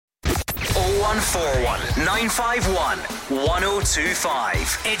0141 951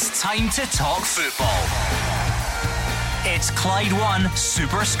 1025. It's time to talk football. It's Clyde One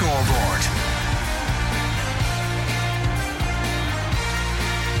Super Scoreboard.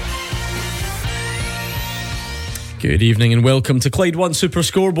 Good evening and welcome to Clyde One Super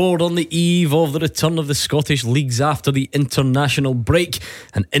Scoreboard on the eve of the return of the Scottish Leagues after the international break.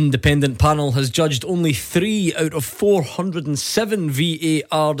 An independent panel has judged only 3 out of 407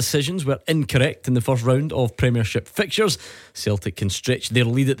 VAR decisions were incorrect in the first round of Premiership fixtures. Celtic can stretch their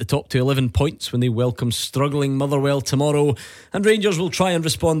lead at the top to 11 points when they welcome struggling Motherwell tomorrow, and Rangers will try and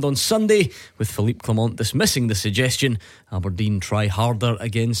respond on Sunday, with Philippe Clement dismissing the suggestion Aberdeen try harder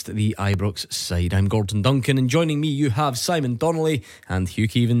against the Ibrox side. I'm Gordon Duncan, and joining me you have Simon Donnelly and Hugh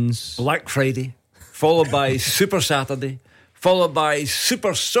Keevins. Black Friday, followed by Super Saturday, followed by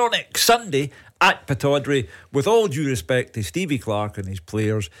Supersonic Sunday at Pittodrie. With all due respect to Stevie Clarke and his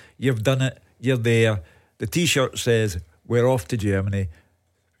players, you've done it, you're there. The t-shirt says we're off to Germany.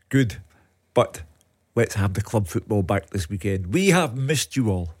 Good, but let's have the club football back this weekend. We have missed you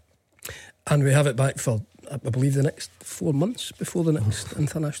all, and we have it back for, I believe, the next 4 months before the next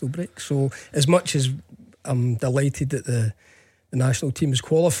international break. So as much as I'm delighted that the national team is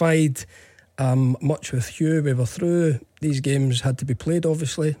qualified, much with Hugh, we were through. These games had to be played,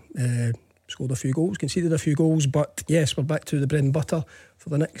 obviously. Scored a few goals, conceded a few goals, but yes, we're back to the bread and butter for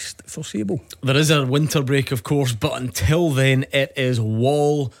the next foreseeable. There is a winter break, of course, but until then it is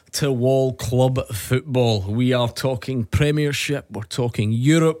wall to wall club football. We are talking Premiership, we're talking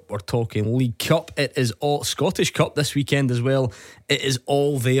Europe, we're talking League Cup. It is all Scottish Cup this weekend as well. It is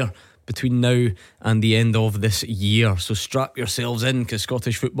all there between now and the end of this year, so strap yourselves in, because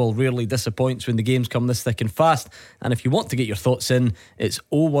Scottish football rarely disappoints when the games come this thick and fast. And if you want to get your thoughts in, it's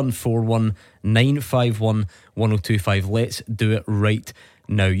 0141 951 1025. Let's do it right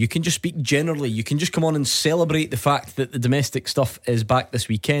now. You can just speak generally, you can just come on and celebrate the fact that the domestic stuff is back this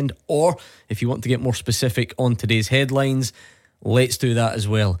weekend, or if you want to get more specific on today's headlines, let's do that as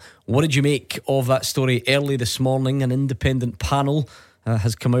well. What did you make of that story early this morning? An independent panel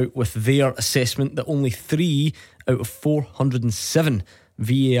has come out with their assessment that only 3 out of 407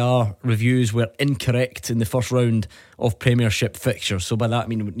 VAR reviews were incorrect in the first round of Premiership fixtures. So by that I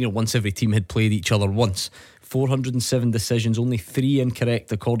mean, once every team had played each other once. 407 decisions, only 3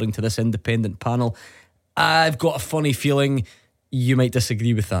 incorrect according to this independent panel. I've got a funny feeling you might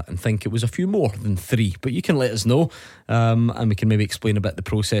disagree with that and think it was a few more than 3, but you can let us know, and we can maybe explain a bit the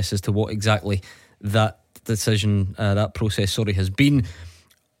process as to what exactly that process has been.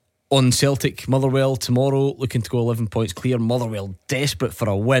 On Celtic Motherwell tomorrow, looking to go 11 points clear. Motherwell desperate for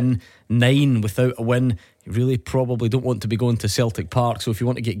a win, 9 without a win. You really probably don't want to be going to Celtic Park, so if you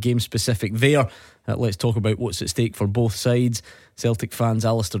want to get game specific there, let's talk about what's at stake for both sides. Celtic fans,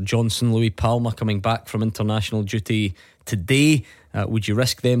 Alistair Johnson, Louis Palma coming back from international duty today. Would you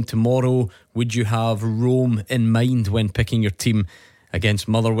risk them tomorrow? Would you have Rome in mind when picking your team against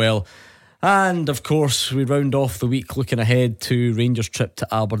Motherwell? And of course we round off the week looking ahead to Rangers' trip to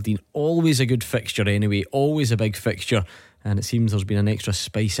Aberdeen. Always a good fixture anyway, always a big fixture, and it seems there's been an extra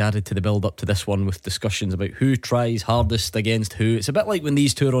spice added to the build up to this one, with discussions about who tries hardest against who. It's a bit like when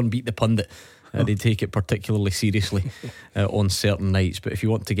these two are on Beat the Pundit. They take it particularly seriously on certain nights. But if you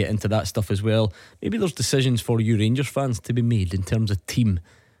want to get into that stuff as well, maybe there's decisions for you Rangers fans to be made in terms of team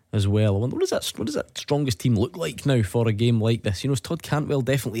as well. I wonder, what does that strongest team look like now for a game like this? Is Todd Cantwell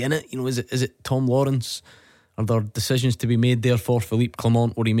definitely in it? Is it Tom Lawrence? Are there decisions to be made there for Philippe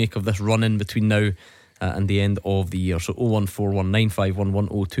Clement? What do you make of this run in between now and the end of the year? So 0141 951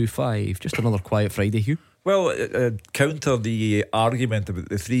 1025. Just another quiet Friday, Hugh. Well, counter the argument about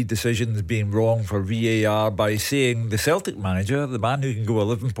the 3 decisions being wrong for VAR by saying the Celtic manager, the man who can go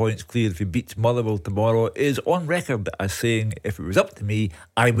 11 points clear if he beats Motherwell tomorrow, is on record as saying, if it was up to me,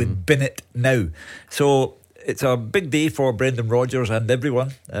 I would bin it now. So it's a big day for Brendan Rodgers and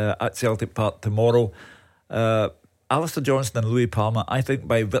everyone at Celtic Park tomorrow. Alistair Johnson and Louis Palma, I think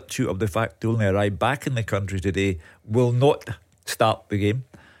by virtue of the fact they only arrived back in the country today, will not start the game.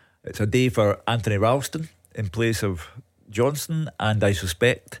 It's a day for Anthony Ralston in place of Johnson, and I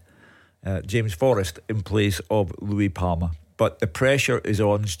suspect James Forrest in place of Louis Palma. But the pressure is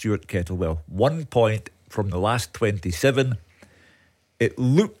on Stuart Kettlewell. 1 point from the last 27. It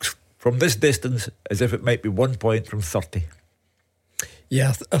looks from this distance as if it might be 1 point from 30.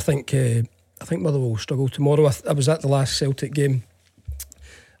 Yeah, I think Motherwell will struggle tomorrow. I was at the last Celtic game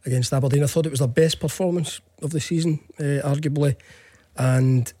against Aberdeen. I thought it was their best performance of the season, arguably,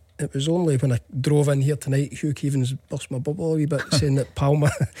 and it was only when I drove in here tonight, Hugh Keevins burst my bubble a wee bit, saying that Palma,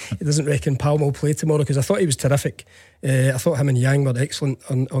 he doesn't reckon Palma will play tomorrow, because I thought he was terrific. I thought him and Yang were excellent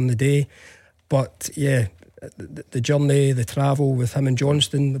on the day. But yeah, the journey, the travel with him and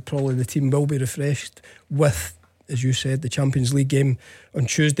Johnston, probably the team will be refreshed with, as you said, the Champions League game on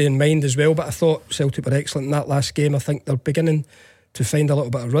Tuesday in mind as well. But I thought Celtic were excellent in that last game. I think they're beginning to find a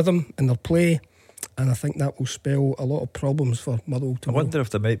little bit of rhythm in their play, and I think that will spell a lot of problems for Motherwell tomorrow. I wonder if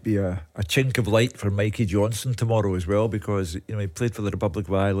there might be a chink of light for Mikey Johnson tomorrow as well, because he played for the Republic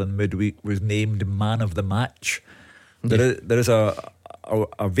of Ireland midweek, was named man of the match. There is a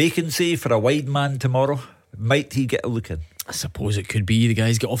vacancy for a wide man tomorrow. Might he get a look in? I suppose it could be. The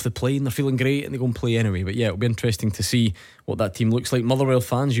guys get off the plane, they're feeling great, and they go and play anyway. But yeah, it'll be interesting to see what that team looks like. Motherwell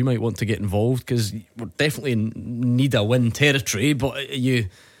fans, you might want to get involved, because we're definitely in need a win territory. But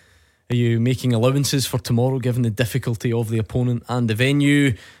are you making allowances for tomorrow, given the difficulty of the opponent and the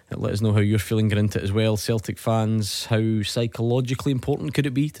venue? Let us know how you're feeling going into it as well. Celtic fans, how psychologically important could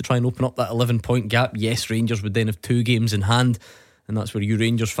it be to try and open up that 11-point gap? Yes, Rangers would then have 2 games in hand, and that's where you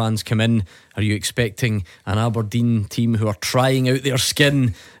Rangers fans come in. Are you expecting an Aberdeen team who are trying out their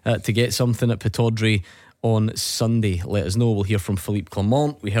skin to get something at Pittodrie on Sunday? Let us know. We'll hear from Philippe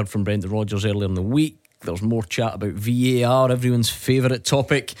Clement. We heard from Brendan Rodgers earlier in the week. There's more chat about VAR, everyone's favourite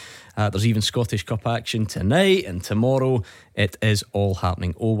topic. There's even Scottish Cup action tonight, and tomorrow it is all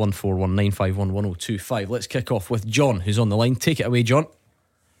happening. 01419511025. Let's kick off with John, who's on the line. Take it away, John.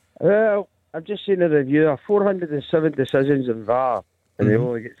 Well, I've just seen a review of 407 decisions in VAR, and they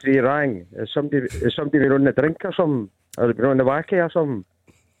only get 3 rang. Has somebody been on the drink or something? Or has been on the wacky or something?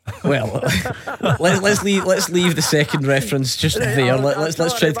 Well, let's leave the second reference just there.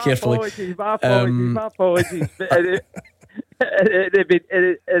 Let's tread carefully. My apologies. But it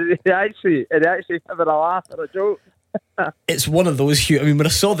actually having a laugh or a joke. It's one of those, Hugh. I mean, when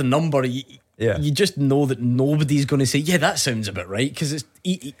I saw the number, you just know that nobody's going to say, yeah, that sounds a bit right, because it's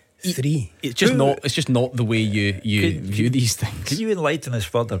 3. It's just not the way you view these things. Can you enlighten us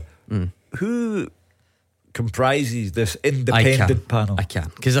further? Who comprises this independent panel? I can,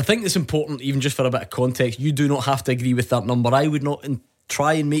 because I think it's important, even just for a bit of context. You do not have to agree with that number. I would not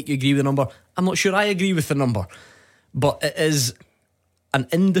try and make you agree with the number. I'm not sure I agree with the number, but it is an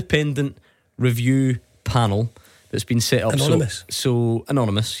independent review panel that's been set up. Anonymous. So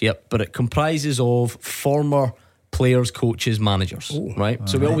anonymous, yep. But it comprises of former players, coaches, managers, right?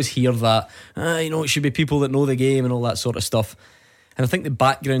 So we always hear that it should be people that know the game and all that sort of stuff. And I think the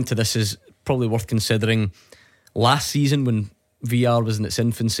background to this is probably worth considering. Last season, when VR was in its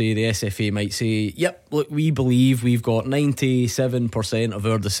infancy, the SFA might say, yep, look, we believe we've got 97% of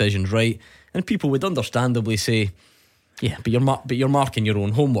our decisions right, and people would understandably say, yeah, but you're marking your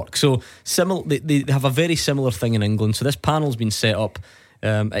own homework. So they have a very similar thing in England. So this panel's been set up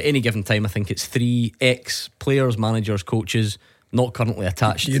at any given time. I think it's 3 ex-players, managers, coaches, not currently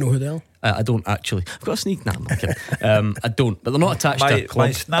attached. Do you know who they are? I don't actually. I've got a sneak. Nah, I'm not kidding. I don't, but they're not attached to a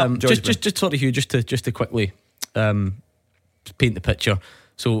club. Just sorry, Hugh, just to quickly paint the picture.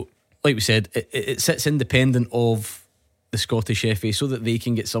 So, like we said, it sits independent of the Scottish FA, so that they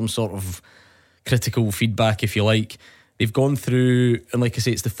can get some sort of critical feedback, if you like. They've gone through, and like I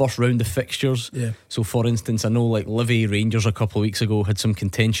say, it's the first round of fixtures. Yeah. So, for instance, I know like Livy Rangers a couple of weeks ago had some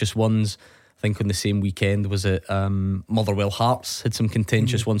contentious ones. I think on the same weekend was it Motherwell Hearts had some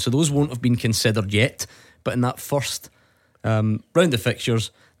contentious ones. So those won't have been considered yet. But in that first round of fixtures,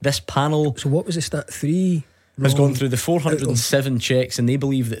 this panel, so what was the stat? 3 has gone through the 407 checks, and they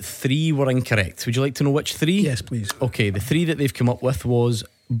believe that 3 were incorrect. Would you like to know which 3? Yes, please. Okay, the 3 that they've come up with was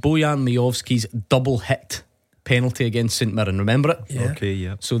Bojan Miovski's double hit penalty against St Mirren. Remember it? Yeah. Okay,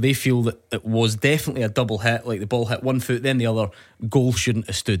 yeah. So they feel that it was definitely a double hit, like the ball hit one foot, then the other. Goal shouldn't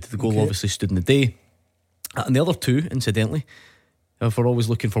have stood. The goal obviously stood in the day. And the other 2, incidentally, if we're always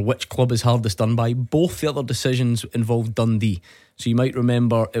looking for which club is hardest done by, both the other decisions involved Dundee. So you might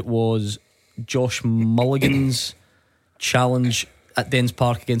remember it was Josh Mulligan's challenge at Dens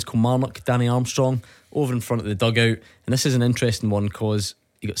Park against Kilmarnock, Danny Armstrong, over in front of the dugout. And this is an interesting one because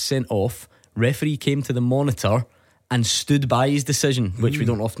he got sent off. Referee came to the monitor and stood by his decision, which we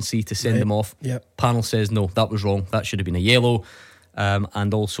don't often see, to send him off. Yep. Panel says no, that was wrong, that should have been a yellow.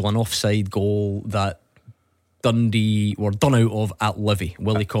 And also an offside goal that Dundee were done out of at Livy.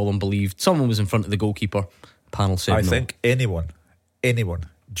 Willie Collum believed someone was in front of the goalkeeper. Panel said no. I think anyone,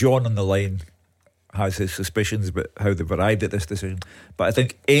 John on the line has his suspicions about how they've arrived at this decision, but I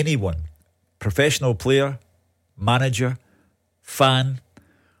think anyone, professional player, manager, fan,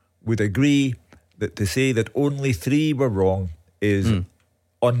 would agree that to say that only 3 were wrong is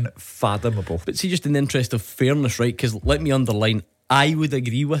unfathomable. But see, just in the interest of fairness, right, because let me underline, I would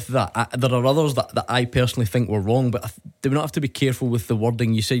agree with that. There are others that I personally think were wrong, but do we not have to be careful with the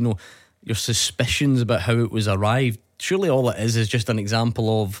wording? You say, your suspicions about how it was arrived. Surely all it is just an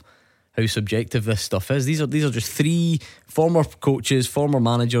example of how subjective this stuff is. These are just three former coaches, former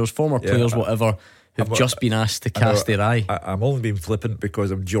managers, former players, whatever, who've just been asked to cast their eye. I'm only being flippant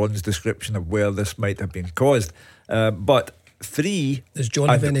because of John's description of where this might have been caused. But three... Does John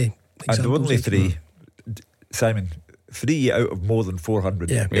have any examples? And only three, Simon, 3 out of more than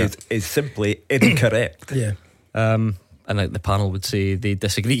 400 is simply incorrect. Yeah. And the panel would say they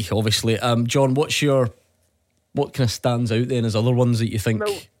disagree, obviously. John, what kind of stands out then as other ones that you think?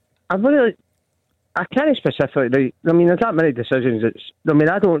 Well, I can't specifically. I mean, there's that many decisions.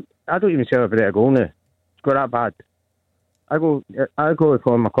 I don't even celebrate a goal now. It's got that bad. I go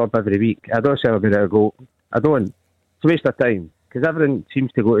to my club every week. I don't celebrate a goal. I don't. It's a waste of time because everything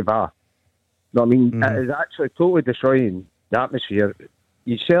seems to go to VAR. You know what I mean? It is actually totally destroying the atmosphere.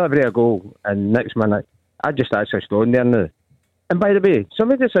 You celebrate a goal, and next minute, I just actually stand there now. And by the way,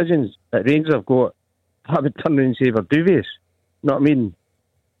 some of the decisions that Rangers have got, I would turn around and say they're dubious. You know what I mean?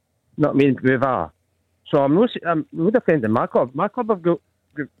 Not mean with VAR. So I'm not defending my club. My club have got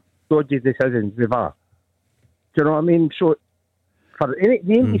dodgy decisions with VAR. Do you know what I mean? So for any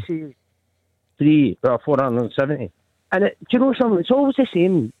you say 3 or 470, and do you know something? It's always the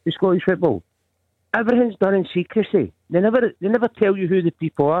same with Scottish football. Everything's done in secrecy. They never tell you who the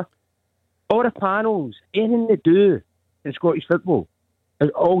people are. All the panels, anything they do in Scottish football is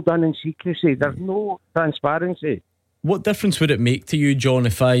all done in secrecy. There's no transparency. What difference would it make to you, John,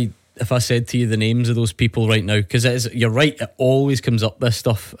 if I said to you the names of those people right now? Because you're right, it always comes up, this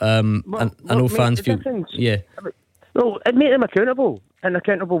stuff. And I know fans feel difference? Well, it made them accountable, and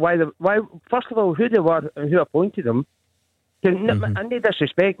accountable why first of all who they were and who appointed them. And no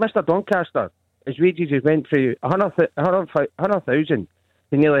disrespect, Mr. Doncaster, his wages went from 100,000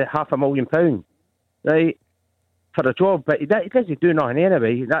 to nearly £500,000, right, for a job, but he doesn't do nothing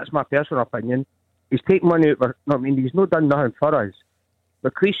anyway. That's my personal opinion. He's taken money out. He's not done nothing for us.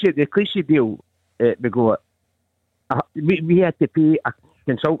 The cliche deal we got. We had to pay a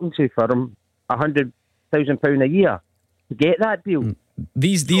consultancy firm £100,000 a year to get that deal.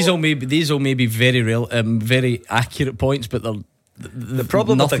 These all may be very real, very accurate points, but the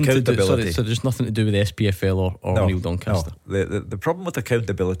problem with accountability. So there's nothing to do with the SPFL or Neil Doncaster. No. The problem with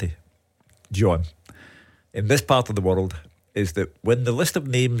accountability, John, in this part of the world, is that when the list of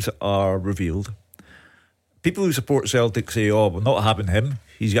names are revealed, people who support Celtic say, "Oh, we're not having him.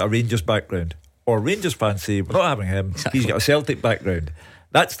 He's got a Rangers background." Or Rangers fans say, "We're not having him. He's got a Celtic background."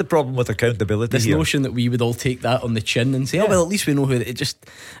 That's the problem with accountability. This here. notion that we would all take that on the chin and say, "Oh, well, at least we know who it just."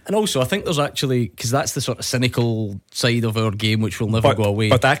 And also, I think there's actually, because that's the sort of cynical side of our game, which will never go away.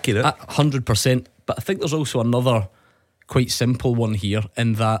 But accurate, 100%. But I think there's also another quite simple one here,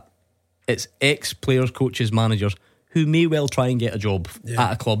 in that it's ex-players, coaches, managers who may well try and get a job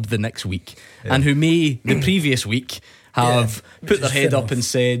at a club the next week, and who may the previous week have put their head up and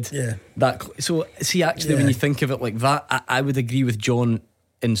said that. So see, actually, when you think of it like that, I would agree with John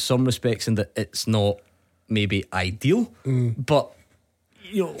in some respects, in that it's not maybe ideal, but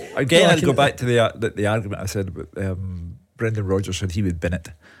you know, again, I'd go back to the argument I said about Brendan Rodgers said he would bin it.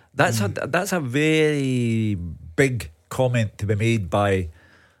 That's a very big comment to be made by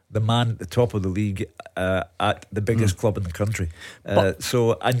the man at the top of the league at the biggest club in the country.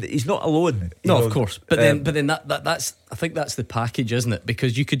 And he's not alone. Of course. But then that's, I think that's the package, isn't it?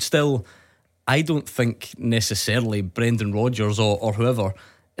 Because you could still, I don't think necessarily Brendan Rodgers or whoever,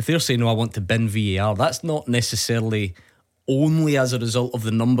 if they're saying, "No, I want to bin VAR," that's not necessarily only as a result of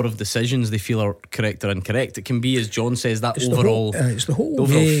the number of decisions they feel are correct or incorrect. It can be, as John says, that overall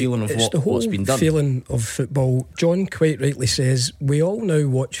feeling of what's been done. Feeling of football. John quite rightly says we all now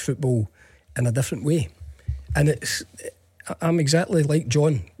watch football in a different way, and I'm exactly like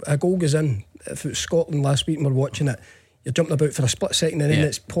John. A goal goes in. If it was Scotland last week and we're watching it, you're jumping about for a split second and then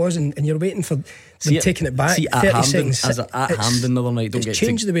it's pausing and you're waiting for them taking it back. 30 seconds. At Hampden the other night, don't get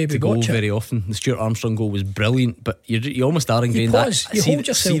to go very often. The Stuart Armstrong goal was brilliant, but you almost are ingrained that. You hold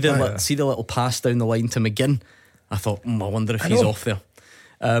yourself back. See the little pass down the line to McGinn. I thought, I wonder if he's off there.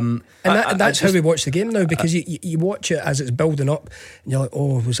 And that's how we watch the game now, because you watch it as it's building up and you're like,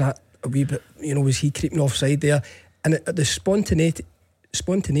 oh, was that a wee bit, was he creeping offside there? And the spontaneity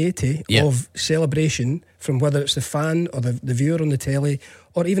of celebration from whether it's the fan or the viewer on the telly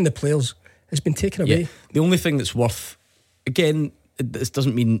or even the players has been taken away. The only thing that's worth, again, this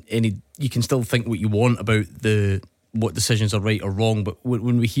doesn't mean you can still think what you want about what decisions are right or wrong, but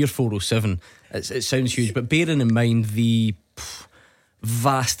when we hear 407, it sounds huge, but bearing in mind the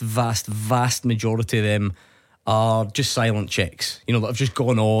vast majority of them are just silent checks, that have just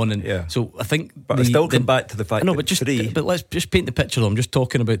gone on, and so I think. But I still come back to the fact. But let's just paint the picture. I'm just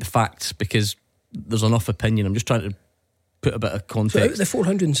talking about the facts because there's enough opinion. I'm just trying to put a bit of So out context. of the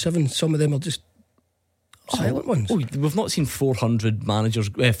 407, some of them are just silent ones. Oh, we've not seen 400 managers,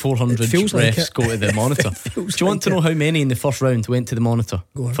 400 It feels like refs it. go to the monitor. It feels Do you want like to know it. how many in the first round went to the monitor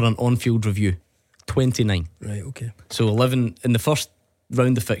Go on. for an on-field review? 29. Right, okay. So 11 in the first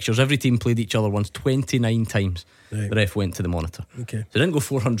round of fixtures. Every team played each other once. 29 times Right. the ref went to the monitor. Okay. So they didn't go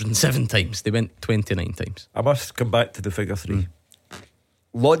 407 times. They went 29 times. I must come back to the figure 3.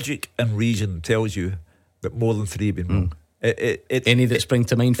 Logic and reason tells you that more than 3 have been wrong. It's Any that spring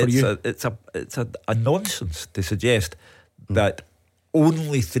to mind for you? It's a nonsense to suggest that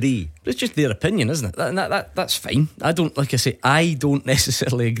only 3. It's just their opinion, isn't it? That's fine. I don't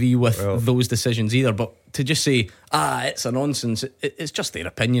necessarily agree with those decisions either. But to just say, it's a nonsense, it's just their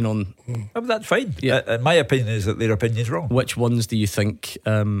opinion on. Oh, that's fine. Yeah. And my opinion is that their opinion is wrong. Which ones do you think?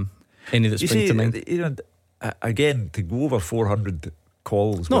 Any that You spring see, to mind? you know, again, to go over 400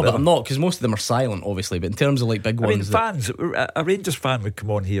 calls. No, whatever. but I'm not, because most of them are silent, obviously. But in terms of like big I mean, ones, that, fans, a Rangers fan would come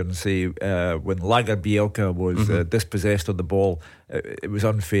on here and say when Lager Bielka was dispossessed of the ball, it was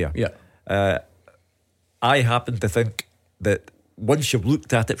unfair. yeah, I happen to think that once you've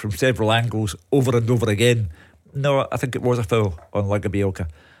looked at it from several angles over and over again, no, I think it was a foul on Lager Bielka.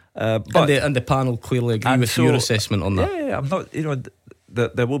 But and the panel clearly agree with your assessment on that. Yeah, I'm not. You know,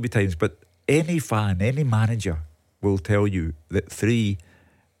 there will be times, but any fan, any manager will tell you that 3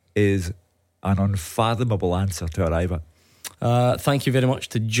 is an unfathomable answer to arrive at. Thank you very much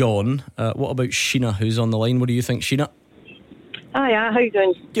to John. What about Sheena, who's on the line? What do you think, Sheena? Hiya, how you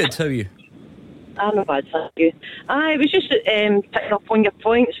doing? Good, how are you? I'm not bad, thank you. I was just picking up on your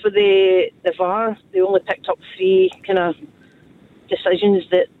points for the VAR. They only picked up 3 kind of decisions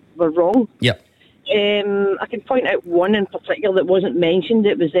that were wrong. Yep. I can point out one in particular that wasn't mentioned.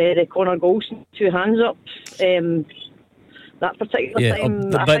 It was the Connor Golson 2 hands up. That particular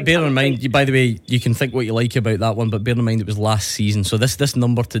time. But bear in mind, by the way, you can think what you like about that one, but bear in mind it was last season. So this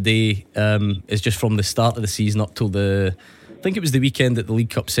number today is just from the start of the season up till I think it was the weekend that the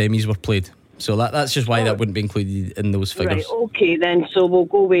League Cup semis were played. So that's just why that wouldn't be included in those figures. Right, okay then. So we'll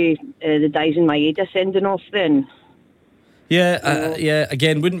go with the Dyson Maeda sending off then. Yeah,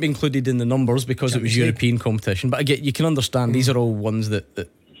 again, wouldn't be included in the numbers because it was European competition. But again, you can understand these are all ones that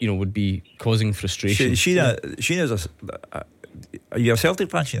would be causing frustration. Sheena's are you a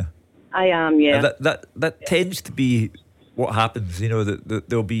Celtic fan, Sheena? I am, yeah. That tends to be what happens. You know, that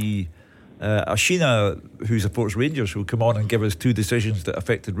there'll be a Sheena who supports Rangers who'll come on and give us 2 decisions that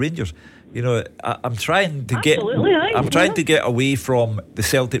affected Rangers. You know, I'm trying to get away from the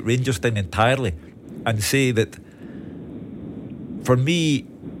Celtic Rangers thing entirely and say that for me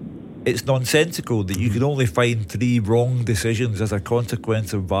it's nonsensical that you can only find 3 wrong decisions as a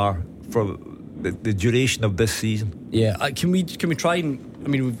consequence of VAR for the duration of this season. Yeah, can we try and, I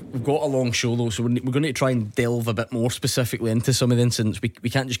mean, we've got a long show though, so we're going to try and delve a bit more specifically into some of the incidents. We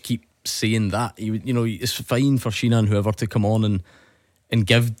can't just keep saying that. You know, it's fine for Sheena and whoever to come on and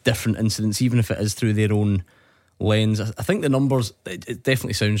give different incidents, even if it is through their own lens. I think the numbers, it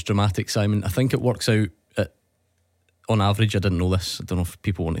definitely sounds dramatic, Simon. I think it works out at, on average, I didn't know this, I don't know if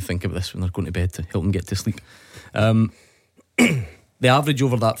people want to think of this when they're going to bed to help them get to sleep. The average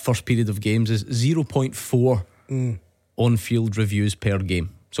over that first period of games is 0.4 on-field reviews per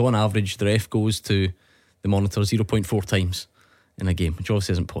game. So on average, the ref goes to the monitor 0.4 times in a game, which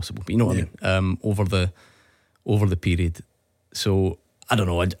obviously isn't possible, but you know what I mean, over the period. So I don't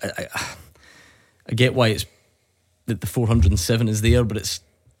know, I get why it's that the 407 is there, but it's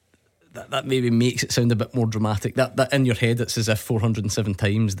that maybe makes it sound a bit more dramatic. That in your head, it's as if 407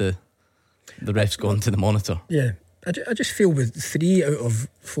 times the ref's gone to the monitor. Yeah, I just feel with 3 out of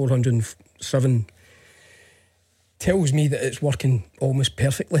 407 tells me that it's working almost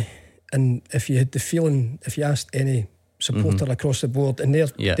perfectly. And if you had the feeling, if you asked any supporter across the board, and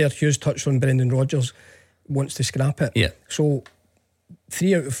their Hughes touched on Brendan Rodgers wants to scrap it. Yeah. So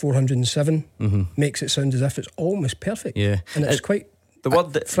 3 out of 407 makes it sound as if it's almost perfect. Yeah. And it's quite. The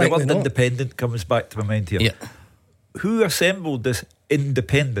word not. independent comes back to my mind here. Yeah. Who assembled this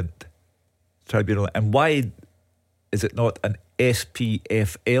independent tribunal, and why is it not an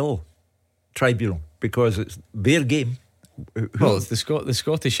SPFL tribunal? Because it's their game. Well, it's the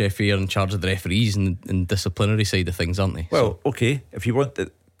Scottish FA are in charge of the referees and disciplinary side of things, aren't they? Well, okay, if you want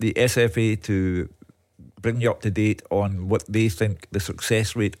the SFA to bring you up to date on what they think the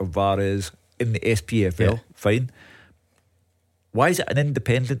success rate of VAR is in the SPFL, fine. Why is it an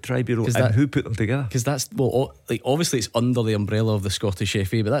independent tribunal, and who put them together? Because that's, well, like, obviously it's under the umbrella of the Scottish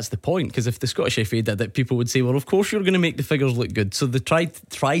FA, but that's the point. Because if the Scottish FA did it, people would say, well, of course you're going to make the figures look good. So they tried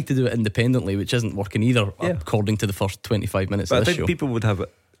to do it independently, which isn't working either, according to the first 25 minutes but of this I think show. people would have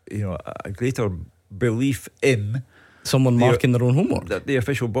a greater belief in someone marking their own homework. The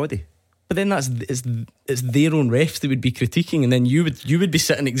official body. But then it's their own refs that would be critiquing, and then you would be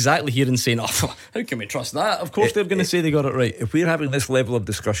sitting exactly here and saying, "Oh, how can we trust that?" Of course, they're going to say they got it right. If we're having this level of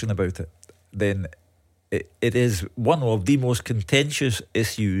discussion about it, then it is one of the most contentious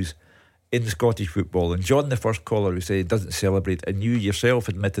issues in Scottish football. And John, the first caller who said he doesn't celebrate, and you yourself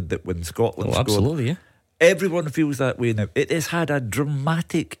admitted that when Scotland scored, absolutely, yeah. Everyone feels that way now. It has had a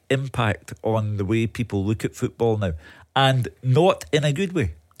dramatic impact on the way people look at football now, and not in a good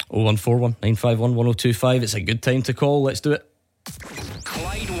way. 0141 951 1025. It's a good time to call. Let's do it.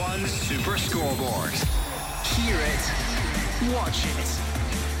 Clyde One Super Scoreboard. Hear it, watch it.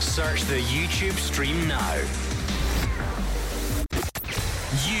 Search the YouTube stream now.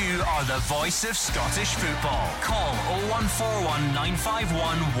 You are the voice of Scottish football. Call 0141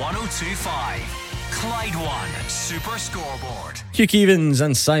 951 1025. Clyde One Super Scoreboard. Hugh Keevins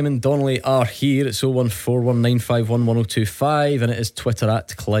and Simon Donnelly are here. It's 0141 951 1025, and it is Twitter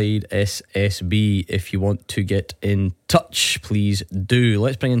at Clyde SSB. If you want to get in touch, please do.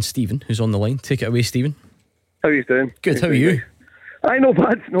 Let's bring in Stephen, who's on the line. Take it away, Stephen. How are you doing? Good, how are you? Aye, no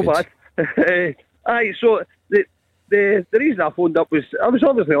bad. Aye, so the reason I phoned up was I was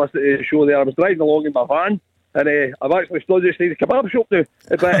obviously listening to the show there. I was driving along in my van, and I've actually still just need a kebab shop now.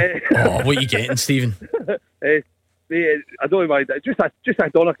 But what are you getting, Stephen? I don't know why. Just a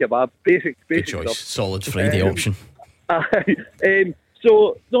doner kebab, basic Good choice. stuff. Solid Friday option.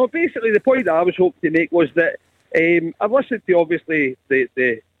 So no, basically the point that I was hoping to make was that I've listened to obviously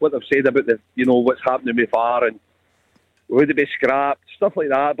the what they've said about the what's happening with VAR and would it be scrapped, stuff like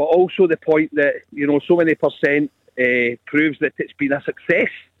that, but also the point that so many percent proves that it's been a success,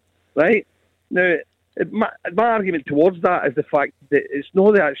 right? Now, my argument towards that is the fact that it's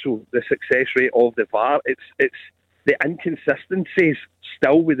not the success rate of the VAR, it's the inconsistencies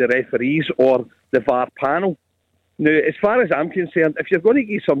still with the referees or the VAR panel. Now, as far as I'm concerned, if you're going to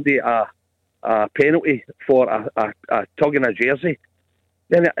give somebody a penalty for a tug in a jersey,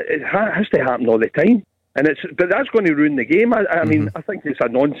 then it has to happen all the time. But that's going to ruin the game. I mean, I think it's a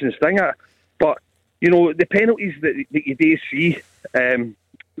nonsense thing. But the penalties that you do see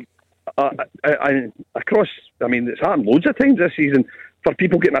across. I mean, it's happened loads of times this season for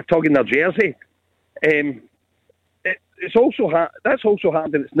people getting a tug in their jersey. That's also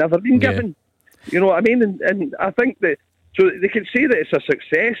happened, and it's never been given. You know what I mean? And I think that so they can say that it's a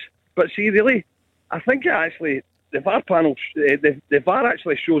success, but see, really, I think the VAR panel, the VAR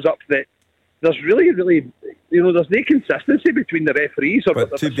actually shows up that there's really, there's no consistency between the referees.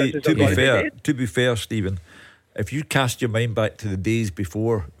 But to be fair, Stephen, if you cast your mind back to the days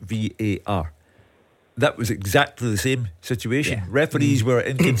before VAR, that was exactly the same situation. Yeah. Referees were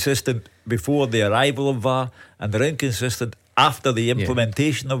inconsistent before the arrival of VAR, and they're inconsistent after the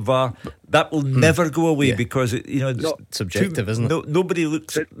implementation of VAR. That will never go away because it's not subjective, isn't it? Nobody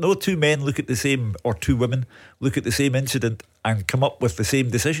looks. No two men look at the same, or two women look at the same incident and come up with the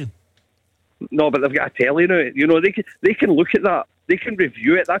same decision. No, but they've got a telly now. They can look at that. They can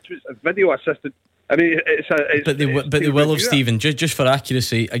review it. That's what's a video assisted. I mean, but they will have, Stephen. Just for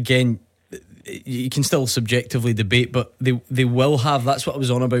accuracy, again, you can still subjectively debate, but they will have. That's what I was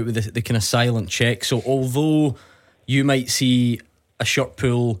on about with the kind of silent check. So although you might see a shirt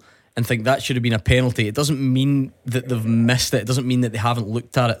pull and think that should have been a penalty, it doesn't mean that they've missed it. It doesn't mean that they haven't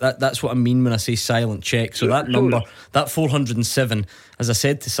looked at it. That's what I mean when I say silent check. So that number, that 407, as I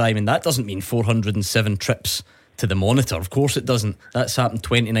said to Simon, that doesn't mean 407 trips to the monitor. Of course it doesn't. That's happened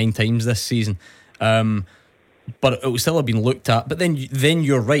 29 times this season. But it will still have been looked at. But then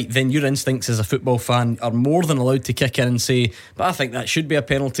you're right. Then your instincts as a football fan are more than allowed to kick in and say, but I think that should be a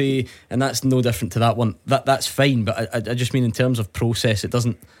penalty, and that's no different to that one. That's fine. But I just mean in terms of process, it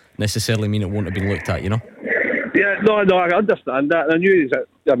doesn't necessarily mean it won't have been looked at, Yeah, no, I understand that. I knew that.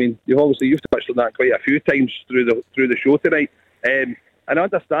 I mean, you've touched on that quite a few times through the show tonight, and I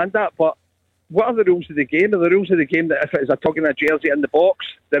understand that. But what are the rules of the game? Are the rules of the game that if it is a tug in a jersey in the box,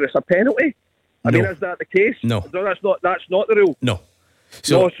 then it's a penalty? I mean, is that the case? No, that's not the rule. No.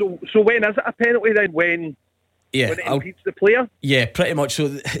 So when is it a penalty then? When it impedes the player? Yeah, pretty much. So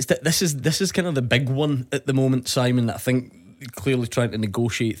this is kind of the big one at the moment, Simon, that I think clearly trying to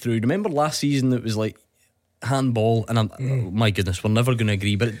negotiate through. Remember last season it was like handball, and my goodness, we're never going to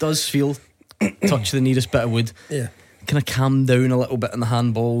agree, but it does feel touch the nearest bit of wood. Yeah. Kind of calm down a little bit in the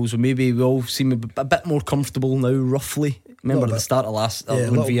handballs, or maybe we all seem a bit more comfortable now, roughly. Remember at the start of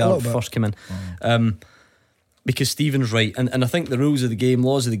when VR first came in. Because Stephen's right, and I think the rules of the game,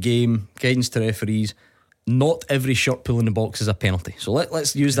 laws of the game, guidance to referees, not every shirt pull in the box is a penalty. So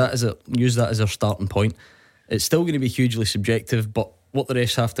let's use that as our starting point. It's still going to be hugely subjective, but what the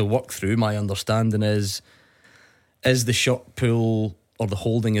refs have to work through, my understanding is is the shot pull or the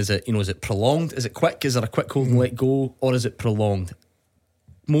holding, is it prolonged? Is it quick? Is there a quick hold and let go, or is it prolonged?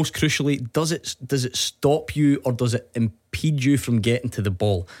 Most crucially, does it stop you, or does it impede you from getting to the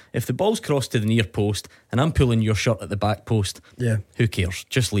ball? If the ball's crossed to the near post and I'm pulling your shirt at the back post, who cares?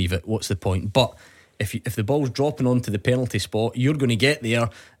 Just leave it. What's the point? But if the ball's dropping onto the penalty spot, you're going to get there,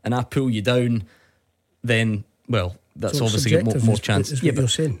 and I pull you down, then, well, that's so obviously got more chance. Is what you're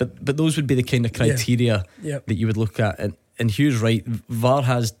saying. But those would be the kind of criteria that you would look at. And Hugh's right. VAR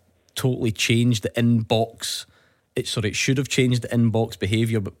has totally changed the inbox. It should have changed the inbox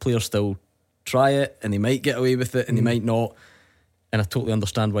behaviour, but players still try it, and they might get away with it, and they might not. And I totally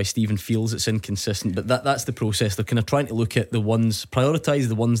understand why Stephen feels it's inconsistent. But that's the process. They're kind of trying to look at the ones, prioritise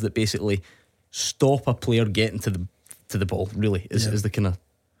the ones that basically stop a player getting to the ball. Really, is the kind of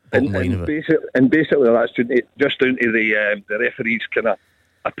bottom line of it. Basically, that's just down to the referee's kind of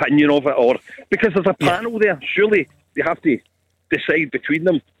opinion of it, or because there's a panel there. Surely they have to decide between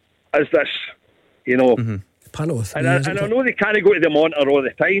them. Is this, panel of three, and I know they can't go to the monitor all the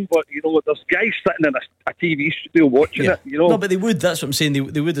time, but there's guys sitting in a TV studio watching it. No, but they would. That's what I'm saying.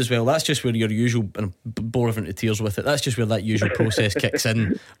 They would as well. That's just where your usual, and I'm boring into tears with it. That's just where that usual process kicks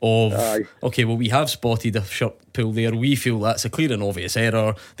in. Of okay, well, we have spotted a shot pull there. We feel that's a clear and obvious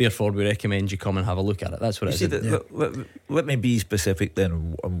error. Therefore, we recommend you come and have a look at it. That's what it is. Let me be specific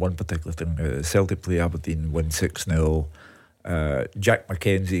then on one particular thing. Celtic play Aberdeen, win 6-0. Jack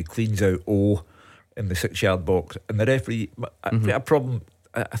McKenzie cleans out O in the 6-yard box, and the referee, I've got a problem.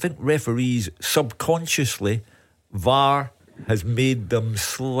 I think referees subconsciously, VAR has made them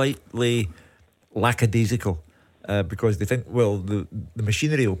slightly lackadaisical, because they think, well, the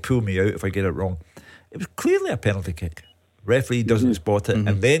machinery will pull me out if I get it wrong. It was clearly a penalty kick. Referee doesn't spot it,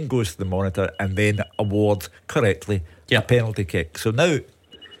 and then goes to the monitor and then awards correctly a penalty kick. So now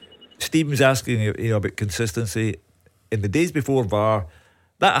Stephen's asking about consistency. In the days before VAR,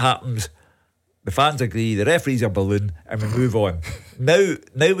 that happens. The fans agree, the referees are balloon, and we move on. Now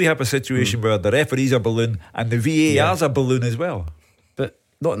we have a situation where the referees are balloon and the VAR's are balloon as well. But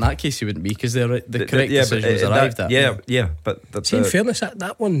not in that case, you wouldn't be, because the correct decision was arrived at. But see, in fairness,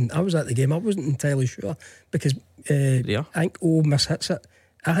 that one, I was at the game, I wasn't entirely sure, because I think O mishits it.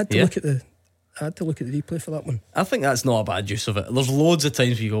 I had to look at the replay for that one. I think that's not a bad use of it. There's loads of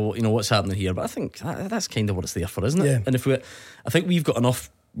times where you go, what's happening here? But I think that's kind of what it's there for, isn't it? Yeah. And I think we've got enough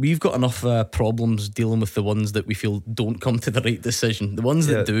problems dealing with the ones that we feel don't come to the right decision. The ones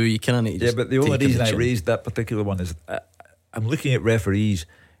that do, you kind of need to just but the only reason I raised that particular one is I'm looking at referees.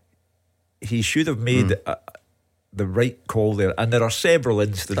 He should have made the right call there, and there are several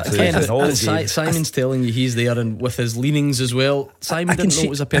instances in all games. Simon's telling you he's there, and with his leanings as well. Simon didn't know it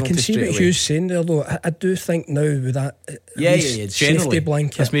was a penalty. I can see what Hugh's saying there, though. I do think now with that safety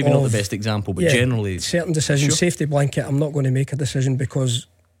blanket, that's maybe not the best example, but generally certain decisions, safety blanket, I'm not going to make a decision because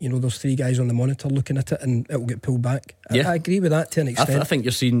there's three guys on the monitor looking at it and it will get pulled back. I agree with that to an extent. I think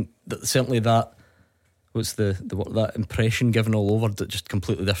you're seeing that certainly that. What's that impression given all over? That just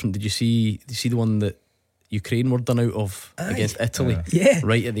completely different. Did you see the one that Ukraine were done out of against Italy?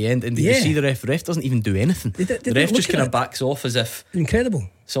 Right at the end. And did you see the ref doesn't even do anything? The ref just kind of backs off as if incredible.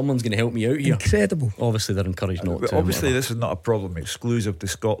 Someone's going to help me out here. Incredible. Obviously they're encouraged not to. Obviously this is not a problem exclusive to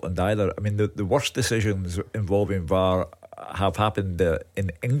Scotland either. I mean the worst decisions involving VAR have happened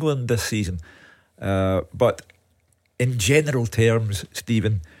in England this season, but in general terms,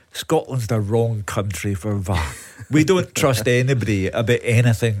 Stephen, Scotland's the wrong country for VAR. We don't trust anybody about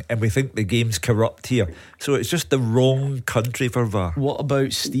anything, and we think the game's corrupt here. So it's just the wrong country for VAR. What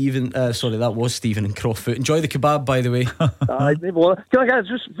about Stephen? Sorry, that was Stephen in Croftfoot. Enjoy the kebab, by the way. Can I get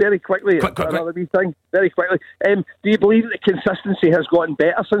just very quickly another wee thing? Very quickly. Do you believe that the consistency has gotten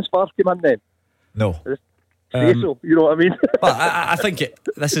better since VAR came in then? No. So, you know what I mean? Well, I think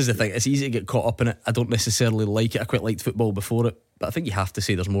this is the thing. It's easy to get caught up in it. I don't necessarily like it. I quite liked football before it, but I think you have to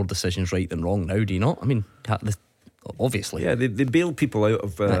say there's more decisions right than wrong now. Do you not? I mean, obviously. Yeah, they bail people out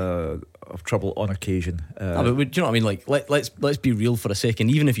of trouble on occasion. But do you know what I mean? Like, let's be real for a second.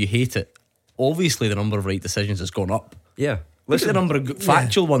 Even if you hate it, obviously the number of right decisions has gone up. Yeah. Look at the number of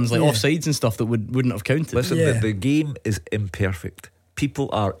factual ones, like offsides and stuff, that wouldn't have counted. Listen, the game is imperfect. People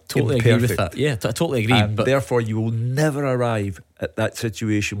are totally imperfect. agree with that. Yeah, I totally agree. And therefore you will never arrive at that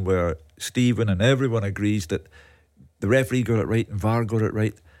situation where Stephen and everyone agrees that the referee got it right and VAR got it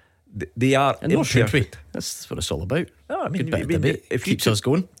right. They are and imperfect. That's what it's all about. No, I mean, good bit of debate. If keeps us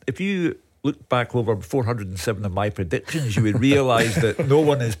going. If you look back over 407 of my predictions, you would realise that no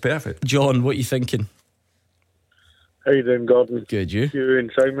one is perfect. John, what are you thinking? How you doing, Gordon? Good, you? You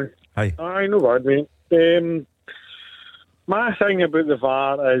and Simon. Hi. I know bad, mate. My thing about the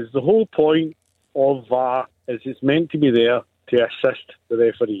VAR is the whole point of VAR is it's meant to be there to assist the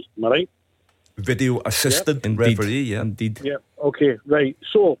referee. Am I right? Video assistant Indeed. referee, yeah. Indeed. Yeah. Okay, right.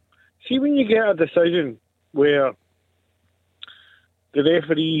 So, see when you get a decision where the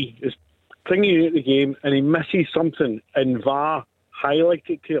referee is thinking out the game and he misses something and VAR highlight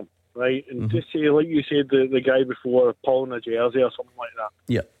it to him, right? And just say, like you said, the guy before pulling a jersey or something like that.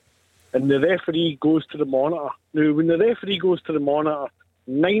 Yeah. And the referee goes to the monitor. Now, when the referee goes to the monitor,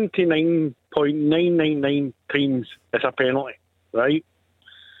 99.999 times it's a penalty, right?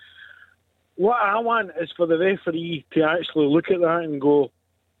 What I want is for the referee to actually look at that and go,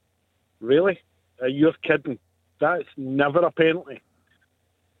 really? You're kidding. That's never a penalty.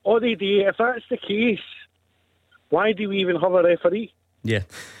 Or they do, if that's the case, why do we even have a referee? Yeah.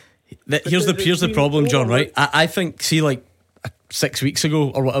 Here's the problem, John, right? I think, see, like 6 weeks ago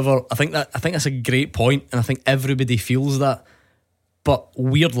or whatever, I think that's a great point, and I think everybody feels that. But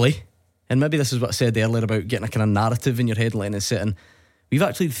weirdly, and maybe this is what I said earlier about getting a kind of narrative in your head, letting it sit in, we've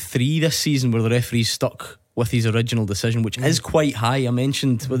actually 3 this season where the referee's stuck with his original decision, which is quite high. I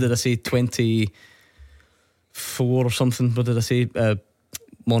mentioned, what did I say, 24 or something? What did I say?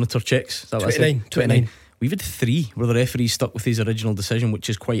 Monitor checks. Is that what I said? 29. We've had 3 where the referee's stuck with his original decision, which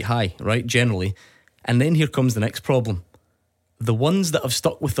is quite high, right? Generally. And then here comes the next problem. The ones that have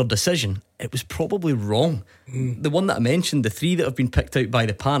stuck with their decision, it was probably wrong. The one that I mentioned, the 3 that have been picked out by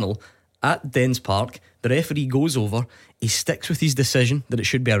the panel at Dens Park, the referee goes over, he sticks with his decision that it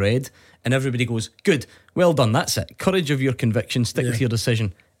should be a red, and everybody goes, good, well done, that's it. Courage of your conviction, stick with your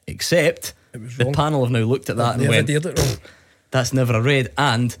decision. Except the panel have now looked at that and went, did it wrong. that's never a red.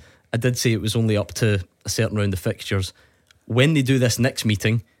 And I did say it was only up to a certain round of fixtures. When they do this next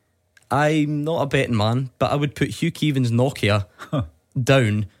meeting, I'm not a betting man, but I would put Hugh Keevins' Nokia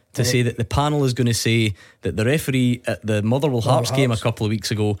down to say that the panel is going to say that the referee at the Motherwell Hearts game a couple of weeks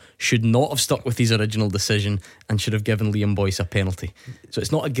ago should not have stuck with his original decision and should have given Liam Boyce a penalty. So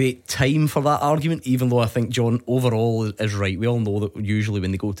it's not a great time for that argument, even though I think John overall is right. We all know that usually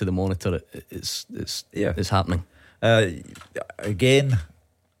when they go to the monitor, it's happening. Again,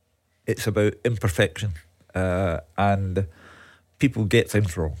 it's about imperfection, and people get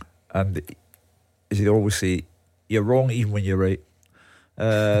things wrong, and as they always say, you're wrong even when you're right.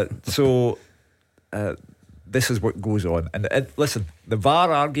 So this is what goes on, and listen, the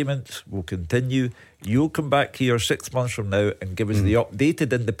VAR arguments will continue. You'll come back here 6 months from now and give us the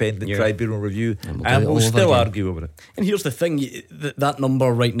updated independent tribunal review, and we'll still argue over it. And here's the thing, that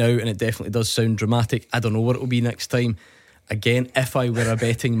number right now, and it definitely does sound dramatic, I don't know what it will be next time. Again, if I were a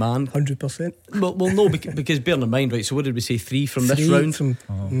betting man, 100%. Well, no, because bearing in mind, right, so what did we say, 3 from this round?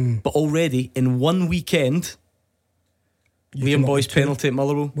 But already in one weekend, Liam Boyce penalty at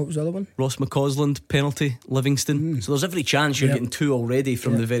Motherwell. What was the other one? Ross McCausland penalty, Livingston. So there's every chance you're getting 2 already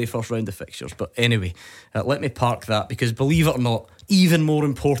from the very first round of fixtures. But anyway, let me park that, because believe it or not, even more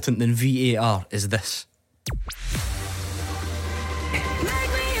important than VAR is this.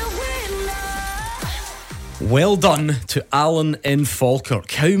 Well done to Alan in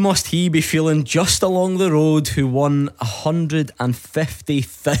Falkirk. How must he be feeling just along the road, who won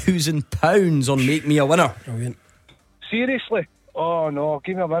 £150,000 on Make Me a Winner? Brilliant. Seriously? Oh no,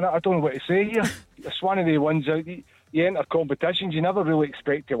 give me a minute, I don't know what to say here. It's one of the ones out, you enter competitions, you never really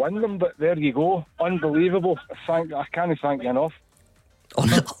expect to win them, but there you go. Unbelievable. I can't thank you enough.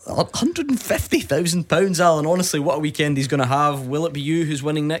 £150,000, Alan. Honestly, what a weekend he's going to have. Will it be you who's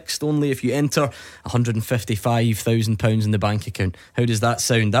winning next? Only if you enter £155,000 in the bank account. How does that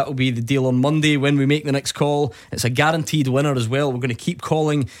sound? That will be the deal on Monday when we make the next call. It's a guaranteed winner as well. We're going to keep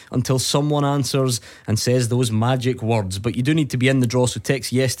calling until someone answers and says those magic words. But you do need to be in the draw, so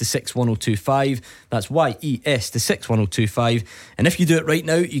text yes to 61025. That's YES to 61025. And if you do it right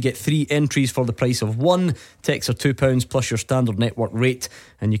now, you get 3 entries for the price of 1. Texts are £2 plus your standard network rate.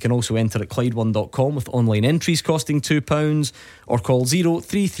 And you can also enter at Clyde1.com with online entries costing £2, or call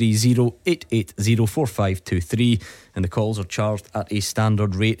 0330 880 4523, and the calls are charged at a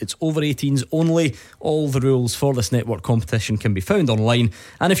standard rate. It's over 18s only. All the rules for this network competition can be found online.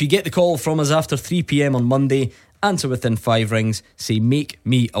 And if you get the call from us after 3 p.m. on Monday, answer within 5 rings, say make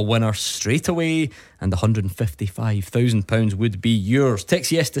me a winner straight away, and £155,000 would be yours.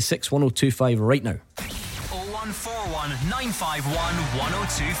 Text yes to 61025 right now. 0141 951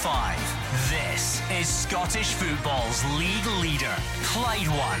 1025. This is Scottish football's league leader, Clyde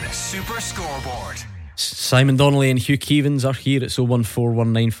One Super Scoreboard. Simon Donnelly and Hugh Keevins are here. It's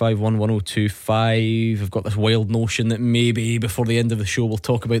 01419511025. I've got this wild notion that maybe before the end of the show we'll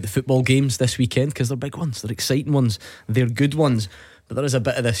talk about the football games this weekend, because they're big ones, they're exciting ones, they're good ones. But there is a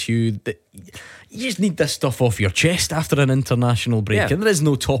bit of this, Hugh, that you just need this stuff off your chest after an international break, and there is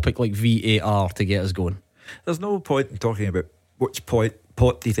no topic like VAR to get us going. There's no point in talking about which pot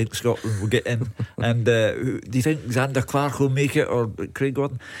do you think Scotland will get in, and do you think Xander Clark will make it, or Craig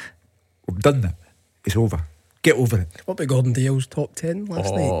Gordon? We've done that. It's over. Get over it. What about Gordon Dale's top 10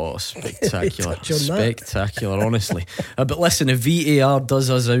 last night? Oh, spectacular. Spectacular, honestly. But listen, if VAR does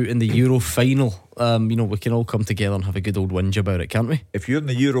us out in the Euro final, we can all come together and have a good old whinge about it, can't we? If you're in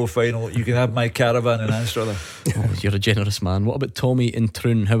the Euro final, you can have my caravan in Anstruther. Oh, you're a generous man. What about Tommy in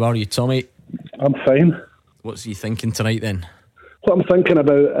Troon? How are you, Tommy? I'm fine. What's he thinking tonight then? What I'm thinking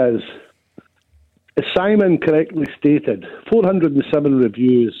about is, as Simon correctly stated, 407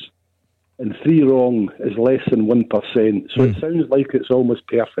 reviews and 3 wrong is less than 1%, so it sounds like it's almost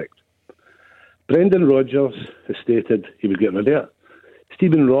perfect. Brendan Rodgers has stated he would get rid of it.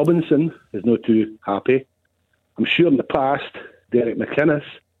 Stephen Robinson is not too happy. I'm sure in the past Derek McInnes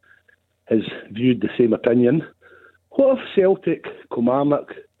has viewed the same opinion. What if Celtic,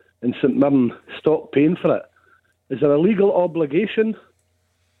 Kilmarnock and St Mirren stop paying for it? Is there a legal obligation?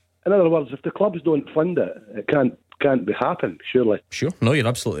 In other words, if the clubs don't fund it, it can't be happen, surely. Sure, no, you're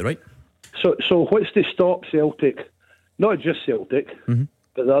absolutely right. So what's to stop Celtic, not just Celtic,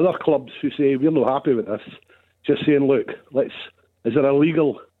 but the other clubs who say we're not happy with this, just saying, look, is there a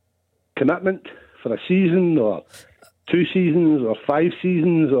legal commitment for a season or 2 seasons or 5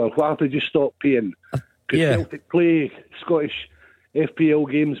 seasons, or what if they just stop paying? Could Celtic play Scottish FPL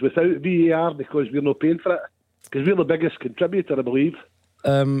games without VAR because we're not paying for it? Because we're the biggest contributor, I believe.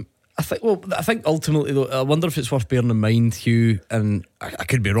 I think ultimately though, I wonder if it's worth bearing in mind, Hugh, and I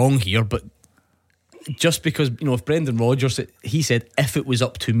could be wrong here, but just because, if Brendan Rodgers, he said if it was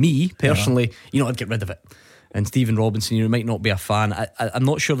up to me personally, I'd get rid of it. And Stephen Robinson, you might not be a fan. I'm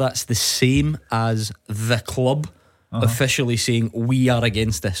not sure that's the same as the club officially saying we are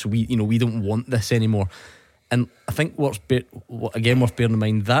against this. We don't want this anymore. And I think what's worth bearing in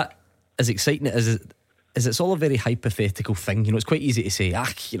mind, that as exciting it is it's all a very hypothetical thing. It's quite easy to say, I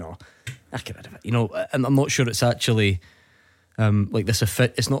get rid of it. And I'm not sure it's actually like this.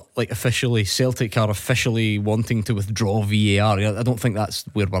 It's not like officially Celtic are officially wanting to withdraw VAR. I don't think that's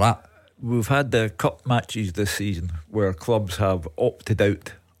where we're at. We've had the cup matches this season where clubs have opted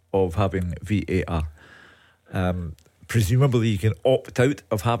out of having VAR. Presumably you can opt out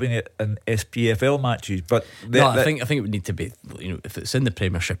of having it in SPFL matches, but I think it would need to be, if it's in the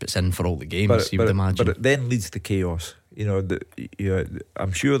Premiership, it's in for all the games. You would imagine, but it then leads to chaos.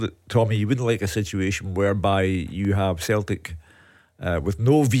 I'm sure that, Tommy, you wouldn't like a situation whereby you have Celtic with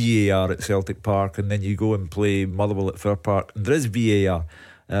no VAR at Celtic Park, and then you go and play Motherwell at Fir Park, and there is VAR.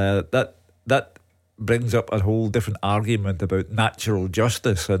 That brings up a whole different argument about natural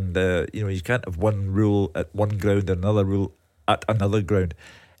justice, and you can't have one rule at one ground and another rule at another ground.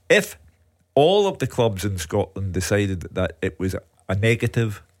 If all of the clubs in Scotland decided that it was a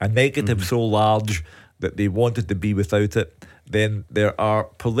negative so large that they wanted to be without it, then there are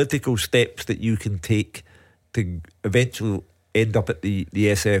political steps that you can take to eventually end up at the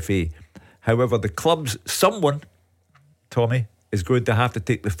SFA. However, the clubs, someone, Tommy, is going to have to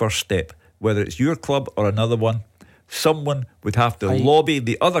take the first step. Whether it's your club or another one, someone would have to lobby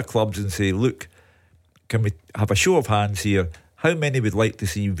the other clubs and say, look, can we have a show of hands here? How many would like to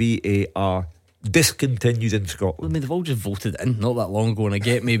see VAR discontinued in Scotland? They've all just voted in not that long ago, and I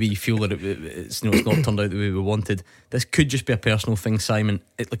get maybe you feel that it's not turned out the way we wanted. This could just be a personal thing, Simon.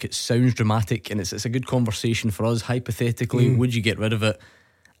 It sounds dramatic, and it's a good conversation for us. Hypothetically, would you get rid of it?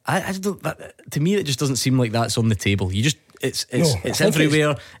 I don't. To me, it just doesn't seem like that's on the table. It's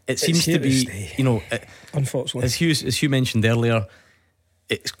everywhere. It seems to be, unfortunately, as Hugh mentioned earlier,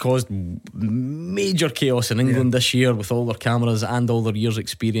 it's caused major chaos in England this year with all their cameras and all their years'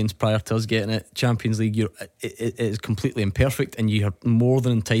 experience prior to us getting it. Champions League, it is completely imperfect, and you are more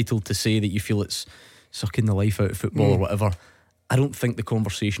than entitled to say that you feel it's sucking the life out of football or whatever. I don't think the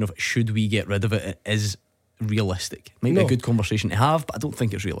conversation of should we get rid of it is realistic. Might be a good conversation to have, but I don't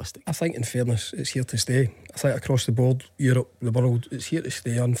think it's realistic. I think, in fairness, it's here to stay. I think across the board, Europe, the world, it's here to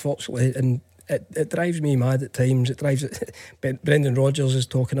stay, unfortunately, and it drives me mad at times. It drives it. Brendan Rodgers is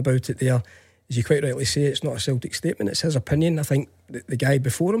talking about it there. As you quite rightly say, it's not a Celtic statement, it's his opinion. I think the guy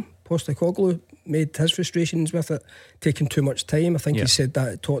before him, Postecoglou, made his frustrations with it taking too much time. I think he said that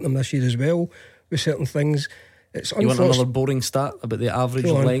at Tottenham this year as well, with certain things. You want another boring stat about the average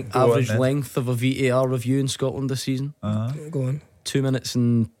length of a VAR review in Scotland this season? Go on. 2 minutes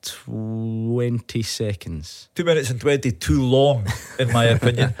and 20 seconds. 2 minutes and 20, too long, in my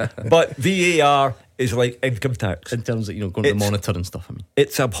opinion. But VAR is like income tax in terms of going to the monitor and stuff.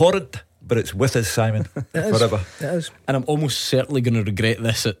 It's abhorrent, but it's with us, Simon, forever. It is. And I'm almost certainly going to regret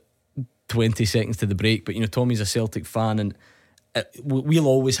this at 20 seconds to the break. But Tommy's a Celtic fan, and we'll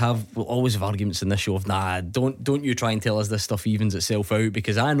always have arguments in this show of don't you try and tell us this stuff evens itself out,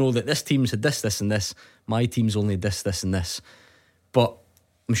 because I know that this team's had this and this, my team's only this and this. But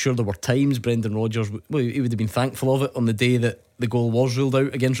I'm sure there were times Brendan Rodgers, he would have been thankful of it on the day that the goal was ruled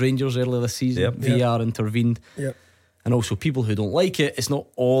out against Rangers earlier this season. Yep. VAR intervened. Yep. And also people who don't like it, it's not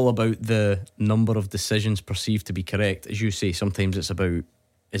all about the number of decisions perceived to be correct. As you say, sometimes it's about,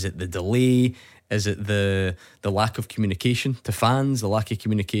 is it the delay? Is it the lack of communication to fans, the lack of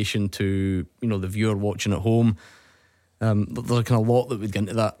communication to the viewer watching at home? There's kind of a lot that would go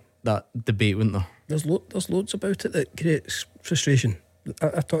into that debate, wouldn't there? There's loads about it that creates frustration.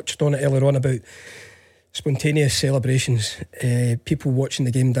 I touched on it earlier on about spontaneous celebrations, people watching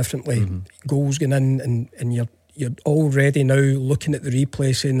the game differently, goals going in, and you're already now looking at the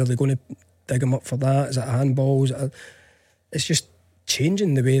replay saying, are they going to dig them up for that? Is it a handball? It's just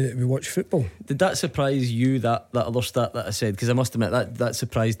changing the way that we watch football. Did that surprise you, that other stat that I said? Because I must admit that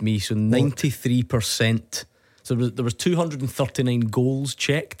surprised me. So 93%. So there was 239 goals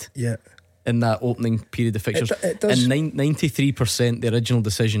checked. Yeah. In that opening period of fixtures, it does. And 93% the original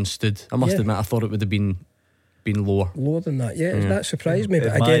decision stood. I must admit, I thought it would have been lower than that. That surprised me.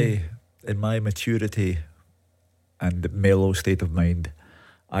 But in my maturity and mellow state of mind,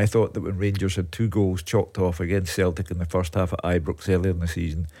 I thought that when Rangers had 2 goals chalked off against Celtic in the first half at Ibrox earlier in the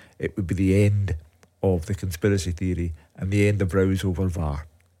season, it would be the end of the conspiracy theory and the end of rows over VAR.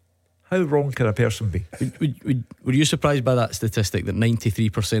 How wrong can a person be? Were you surprised by that statistic, that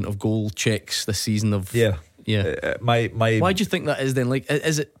 93% of goal checks this season of... Yeah. Why do you think that is then? Like,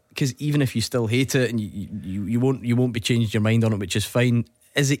 is it because even if you still hate it and you won't be changing your mind on it, which is fine,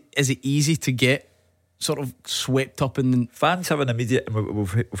 is it easy to get sort of swept up in... Fans have an immediate...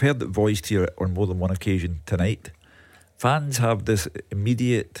 We've heard it voiced here on more than one occasion tonight. Fans have this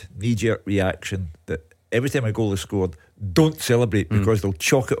immediate knee-jerk reaction that every time a goal is scored, don't celebrate because they'll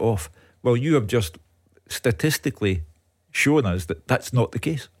chalk it off. Well, you have just statistically shown us that that's not the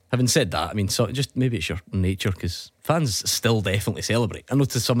case. Having said that, I mean, so just maybe it's your nature, because fans still definitely celebrate. I know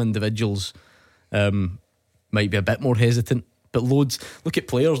to some individuals might be a bit more hesitant, but loads, look at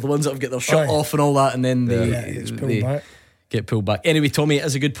players, the ones that have got their shirt off and all that, and then they get pulled back. Anyway, Tommy, it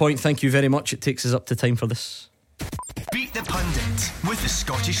is a good point. Thank you very much. It takes us up to time for this. Beat the Pundit with the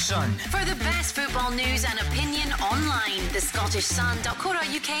Scottish Sun. For the best football news and opinion online,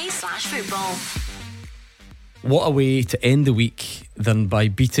 thescottishsun.co.uk/football. What a way to end the week than by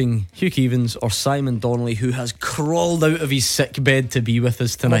beating Hugh Keevins or Simon Donnelly, who has crawled out of his sick bed to be with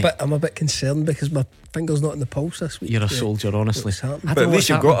us tonight. I'm a bit concerned because my finger's not in the pulse this week. You're a soldier, honestly. But at least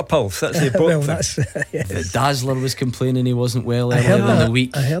you've got a pulse. That's the important thing. Yes. Dazzler was complaining he wasn't well earlier in the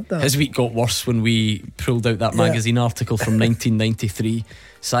week. I heard that. His week got worse when we pulled out that magazine article from 1993.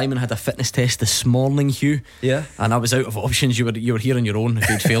 Simon had a fitness test this morning, Hugh. Yeah. And I was out of options. You were here on your own if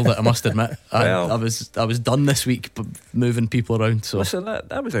you'd failed it, I must admit. I was done this week moving people around. So listen,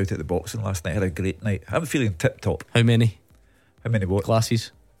 I was out at the boxing last night. I had a great night. I'm feeling tip top. How many what?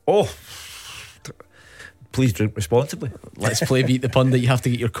 Classes? Oh, please drink responsibly. Let's play Beat the Pundit. You have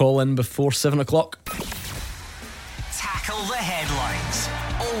to get your call in before 7 o'clock. Tackle the headlines.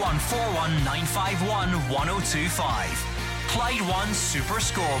 0141 951 1025. Clyde 1 Super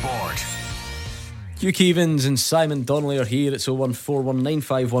Scoreboard. Hugh Keevins and Simon Donnelly are here. It's 0141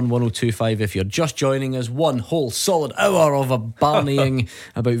 951 1025. If you're just joining us, one whole solid hour of a barneying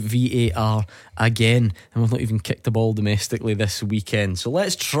about VAR again, and we've not even kicked the ball domestically this weekend. So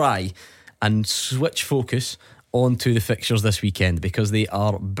let's try and switch focus onto the fixtures this weekend, because they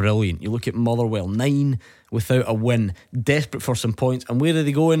are brilliant. You look at Motherwell, 9 without a win, desperate for some points. And where are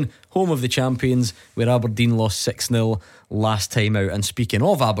they going? Home of the champions, where Aberdeen lost 6-0 last time out. And speaking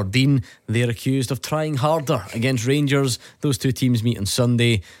of Aberdeen, they're accused of trying harder against Rangers. Those two teams meet on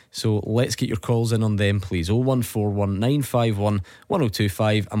Sunday, so let's get your calls in on them, please. 0141 951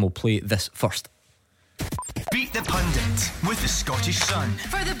 1025, and we'll play this first. Beat the Pundit with the Scottish Sun.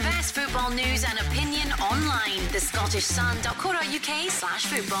 For the best football news and opinion online,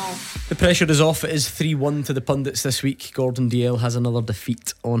 thescottishsun.co.uk/football. The pressure is off. It is 3-1 to the Pundits this week. Gordon DL has another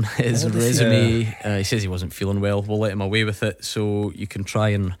defeat on his resume. He says he wasn't feeling well. We'll let him away with it, so you can try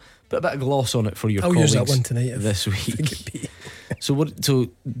and put a bit of gloss on it for your colleagues. I'll use that one tonight this week. So what are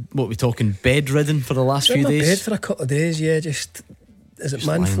we talking? Bedridden for the last few days? Bed for a couple of days, yeah. Just is it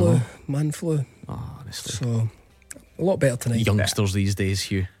man flu? Oh, honestly. So a lot better tonight. Youngsters these days,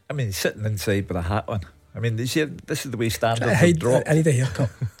 Hugh. I mean, sitting inside with a hat on. I mean, this is the way standards have dropped. I need a haircut.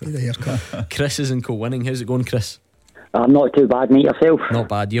 Chris is in co-winning. How's it going, Chris? I'm not too bad, mate. Yourself? Not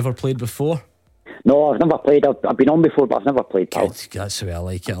bad. You ever played before? No, I've never played. I've been on before, but I've never played, pal. Good, that's the way I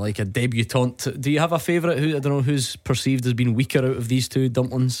like it. I like a debutante. Do you have a favourite? I don't know who's perceived as being weaker out of these two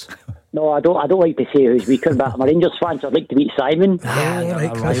dumplings. No, I don't like to say who's weaker, but I'm a Rangers fan, so I'd like to beat Simon. He's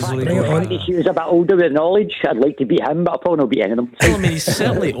a bit older with knowledge. I'd like to beat him, but I'll probably not beat any of them. Well, I mean, he's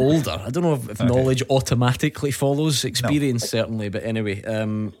certainly older. I don't know if knowledge automatically follows experience, certainly. But anyway,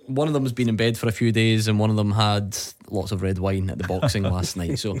 one of them has been in bed for a few days, and one of them had lots of red wine at the boxing last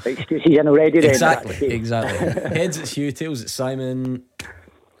night. So excuses in already. Exactly. Heads it's Hugh, tails it's Simon,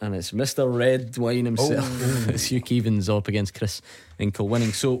 and it's Mr. Red Wine himself. It's Hugh Keevins up against Chris in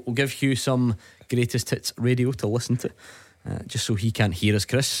Kilwinning. So we'll give Hugh some greatest hits radio to listen to, just so he can't hear us,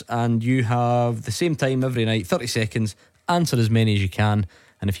 Chris. And you have the same time every night, 30 seconds, answer as many as you can,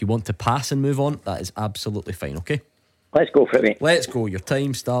 and if you want to pass and move on, that is absolutely fine. Okay, let's go for it, mate. Let's go. Your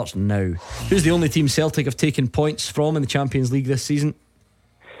time starts now. Who's the only team Celtic have taken points from in the Champions League this season?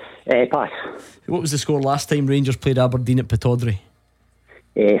 Pass. What was the score last time Rangers played Aberdeen at Pittodrie?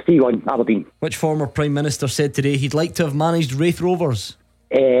 3-1 Aberdeen. Which former Prime Minister said today he'd like to have managed Wraith Rovers?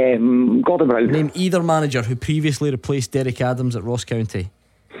 Gordon Brown. Name either manager who previously replaced Derek Adams at Ross County.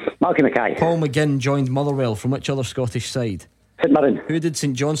 Malcolm Mackay. Paul McGinn joined Motherwell from which other Scottish side? St Mirren. Who did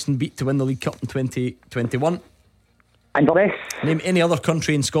St Johnstone beat to win the League Cup in 2021? Inverness. Name any other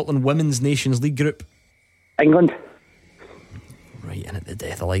country in Scotland Women's Nations League group. England. Right in at the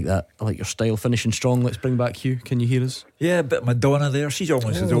death. I like that. I like your style, finishing strong. Let's bring back Hugh. Can you hear us? Yeah, a bit of Madonna there. She's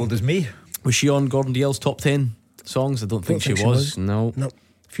almost as old as me. Was she on Gordon Dalziel's top 10 songs? I don't think she was. No.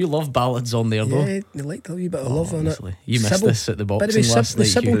 A few love ballads on there though. Yeah, they liked a wee bit of love on it. You missed this at the boxing last night. The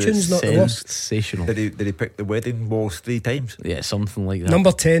Sybil tune's not the worst. Sensational. Did he pick the wedding waltz 3 times? Yeah, something like that.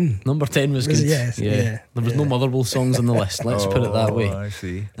 Number 10 was good. Yeah. There was no Motherwell songs on the list. Let's put it that way. I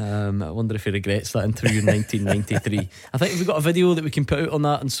see. I wonder if he regrets that interview in 1993. I think we've got a video that we can put out on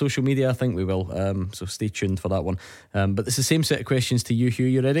that on social media. I think we will. So stay tuned for that one. But it's the same set of questions to you, Hugh.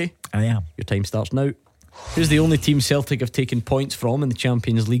 You ready? I am. Your time starts now. Who's the only team Celtic have taken points from in the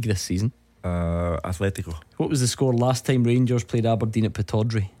Champions League this season? Atletico. What was the score last time Rangers played Aberdeen at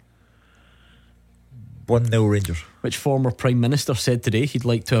Pittodrie? 1-0 Rangers. Which former Prime Minister said today he'd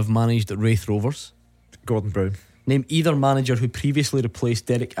like to have managed Wraith Rovers? Gordon Brown. Name either manager who previously replaced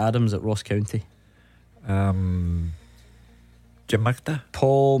Derek Adams at Ross County. Jim McIntyre.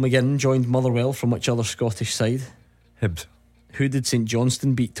 Paul McGinn joined Motherwell from which other Scottish side? Hibs. Who did St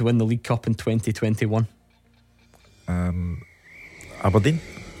Johnstone beat to win the League Cup in 2021? Aberdeen.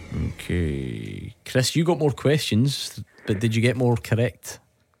 Okay, Chris, you got more questions, but did you get more correct?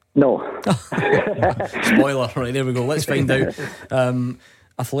 No. Spoiler. Right, there we go. Let's find out.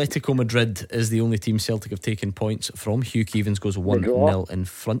 Atletico Madrid is the only team Celtic have taken points from. Hugh Keevins goes 1-0 in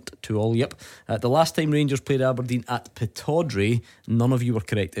front, 2-2. Yep. The last time Rangers played Aberdeen at Pittodrie, none of you were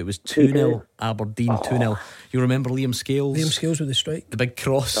correct. It was 2-0 Aberdeen, 2-0. You remember Liam Scales? Liam Scales with the strike. The big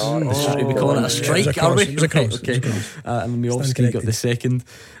cross. We call it a strike, are we? It was a cross. Okay. And Miovski got the second.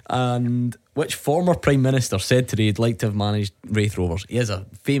 And which former Prime Minister said today he'd like to have managed Wraith Rovers? He is a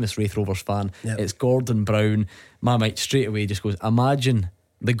famous Wraith Rovers fan. Yep. It's Gordon Brown. My mate straight away just goes, imagine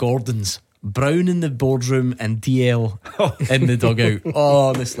the Gordons, Brown in the boardroom and DL in the dugout.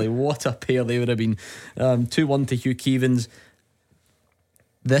 Honestly, what a pair they would have been. 2-1 to Hugh Keevins.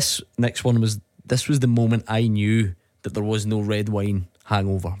 This next one was the moment I knew that there was no red wine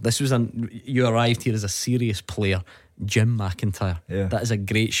hangover. You arrived here as a serious player, Jim McIntyre. Yeah. That is a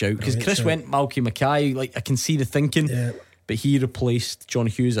great shout, because Chris went Malky Mackay. Like, I can see the thinking, but he replaced John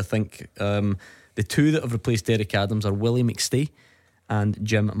Hughes. I think the two that have replaced Derek Adams are Willie McStay and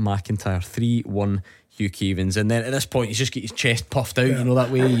Jim McIntyre. 3-1 Hugh Keevins. And then at this point he's just got his chest puffed out, you know,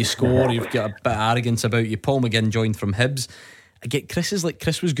 that way you score, you've got a bit of arrogance about you. Paul McGinn joined from Hibs. I get Chris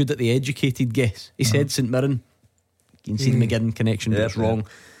was good at the educated guess. He said St Mirren. You can see the McGinn connection, but it's wrong.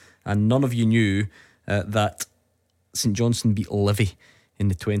 And none of you knew that St Johnstone beat Livy in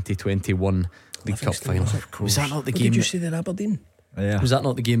the 2021 League Cup final. Was that not the game? Did you say that Aberdeen? Yeah. Was that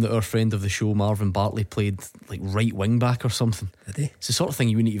not the game that our friend of the show Marvin Bartley played like right wing back or something? Did he? It's the sort of thing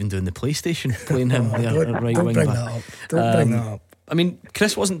you wouldn't even do in the PlayStation, playing him there at right wing back. Don't bring that up. I mean,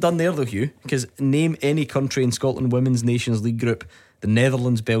 Chris wasn't done there though, Hugh, because name any country in Scotland Women's Nations League group: the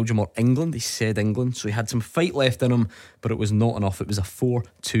Netherlands, Belgium or England. He said England, so he had some fight left in him, but it was not enough. It was a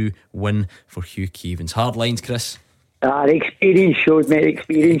 4-2 win for Hugh Keevins. Hard lines, Chris. The experience showed, mate.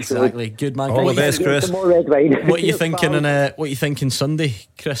 Exactly. Good man. All the best, Chris. Some more red wine. What are you thinking? What are you thinking Sunday,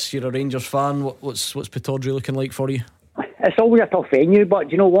 Chris? You're a Rangers fan. What's Pittodrie looking like for you? It's always a tough venue, but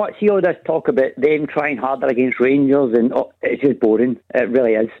do you know what? See all this talk about them trying harder against Rangers, and it's just boring. It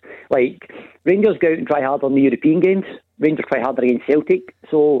really is. Like, Rangers go out and try harder in the European games. Rangers try harder against Celtic.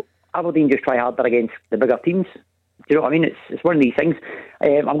 So Aberdeen just try harder against the bigger teams. Do you know what I mean? It's one of these things.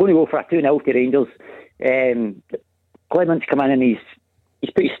 I'm going to go for a 2-0 to Rangers. Clement's come in and he's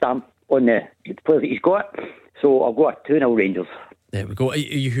put his stamp on the players that he's got. So I'll go a 2-0 Rangers. There we go.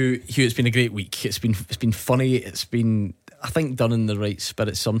 Hugh, it's been a great week. It's been funny. It's been, I think, done in the right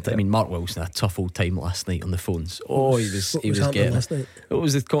spirit. Sometimes, I mean, Mark Wilson had a tough old time last night on the phones. Oh, he was getting last night. It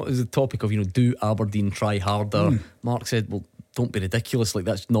was the topic of, do Aberdeen try harder? Mark said, well, don't be ridiculous. Like,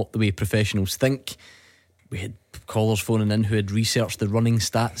 that's not the way professionals think. We had callers phoning in who had researched the running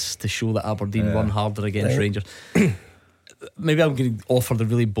stats to show that Aberdeen run harder against Rangers. Maybe I'm going to offer the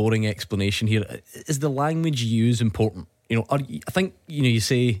really boring explanation here. Is the language you use important? I think you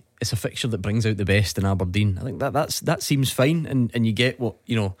say it's a fixture that brings out the best in Aberdeen. I think that seems fine, and you get what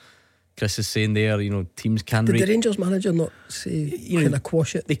Chris is saying there. Teams can. Did the Rangers manager not say kind of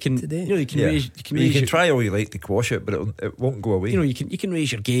quash it? They can today. You can try all you like to quash it, but it won't go away. You can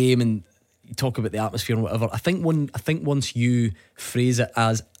raise your game and talk about the atmosphere and whatever. I think once you phrase it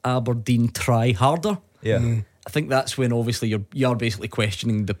as Aberdeen try harder, I think that's when obviously you're basically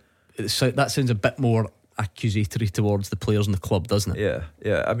questioning that sounds a bit more accusatory towards the players in the club, doesn't it?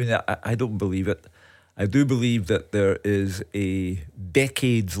 Yeah. I mean, I don't believe it. I do believe that there is a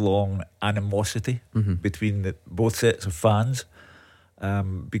decades-long animosity between both sets of fans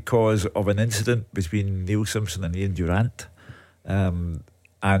because of an incident between Neil Simpson and Ian Durrant, and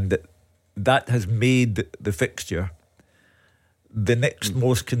that has made the fixture the next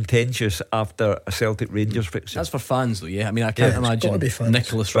most contentious after a Celtic Rangers fixture. That's for fans though, I mean, I can't imagine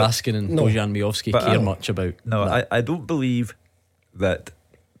Nicholas Raskin and Bojan Miovski care much about that. I don't believe that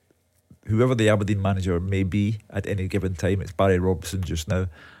whoever the Aberdeen manager may be at any given time, it's Barry Robson just now,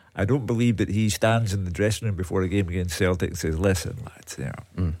 I don't believe that he stands in the dressing room before a game against Celtic and says, listen lads,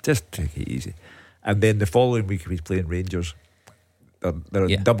 just take it easy, and then the following week if he's playing Rangers there are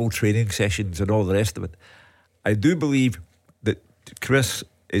double training sessions and all the rest of it. I do believe that Chris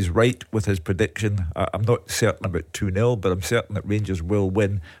is right with his prediction. I'm not certain about 2-0, but I'm certain that Rangers will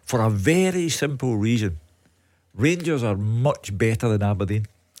win for a very simple reason. Rangers are much better than Aberdeen.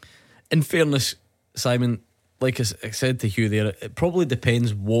 In fairness, Simon, like I said to Hugh there, it probably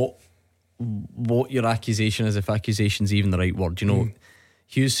depends what your accusation is, if accusation's even the right word.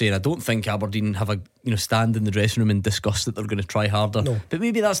 Hugh's saying I don't think Aberdeen have a stand in the dressing room and discuss that they're going to try harder. No. But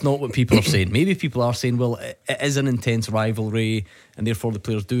maybe that's not what people are saying. Maybe people are saying, well, it is an intense rivalry, and therefore the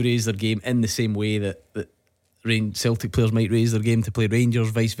players do raise their game in the same way that Celtic players might raise their game to play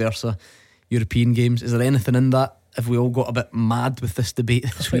Rangers, vice versa, European games. Is there anything in that? Have we all got a bit mad with this debate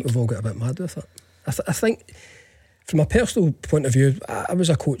this week? I think we've all got a bit mad with it. I think from a personal point of view, I was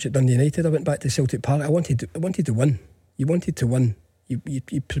a coach at Dundee United. I went back to Celtic Park. I wanted to win. You wanted to win. You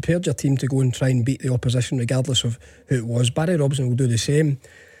prepared your team to go and try and beat the opposition regardless of who it was. Barry Robson will do the same.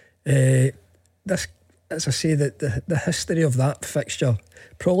 This, as I say, that the history of that fixture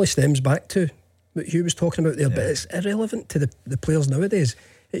probably stems back to what Hugh was talking about there, but it's irrelevant to the players nowadays.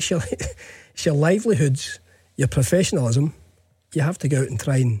 It's your livelihoods, your professionalism. You have to go out and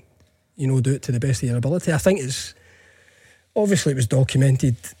try and do it to the best of your ability. I think it was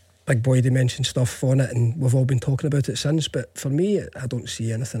documented. Big Boy mentioned stuff on it, and we've all been talking about it since. But for me, I don't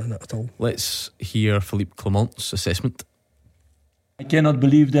see anything in it at all. Let's hear Philippe Clement's assessment. I cannot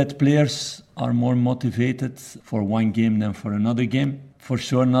believe that players are more motivated for one game than for another game. For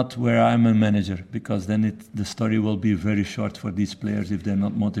sure not where I'm a manager, because then the story will be very short for these players if they're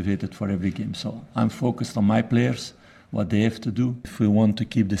not motivated for every game. So I'm focused on my players, what they have to do. If we want to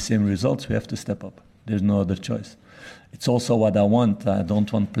keep the same results, we have to step up. There's no other choice. It's also what I want. I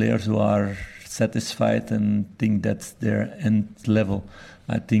don't want players who are satisfied and think that's their end level.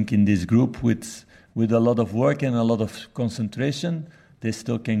 I think in this group, with a lot of work and a lot of concentration, they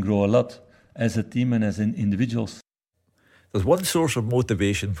still can grow a lot as a team and as individuals. There's one source of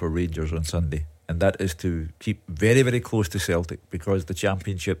motivation for Rangers on Sunday, and that is to keep very, very close to Celtic because the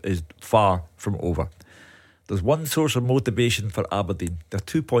championship is far from over. There's one source of motivation for Aberdeen. They're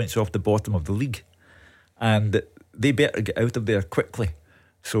 2 points off the bottom of the league, and they better get out of there quickly.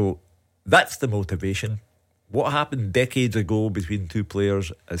 So that's the motivation. What happened decades ago between two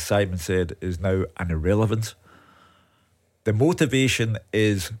players, as Simon said, is now an irrelevance. The motivation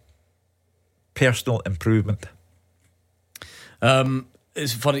is personal improvement.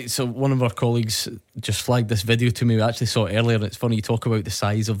 It's funny. So one of our colleagues just flagged this video to me. We actually saw it earlier. And it's funny, you talk about the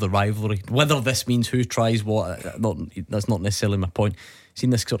size of the rivalry, whether this means who tries what. That's not necessarily my point. Seen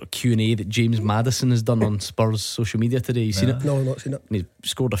this sort of Q&A that James Maddison has done on Spurs social media today. You seen it? No, not seen it. And he's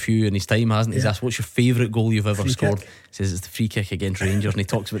scored a few in his time, hasn't he? He's asked, what's your favourite goal you've ever scored? Kick. He says it's the free kick against Rangers, and he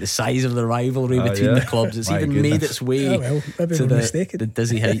talks about the size of the rivalry between the clubs. It's made its way to the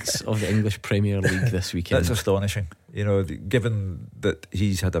dizzy heights of the English Premier League this weekend. That's astonishing. You know, given that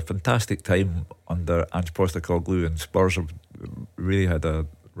he's had a fantastic time under Ange Postecoglou, and Spurs have really had a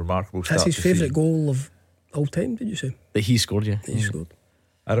remarkable start. That's his favourite goal of all time, did you say? That he scored, yeah. He scored.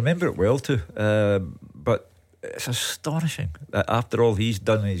 I remember it well too, but it's astonishing that after all he's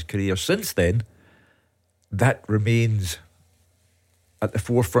done in his career since then, that remains at the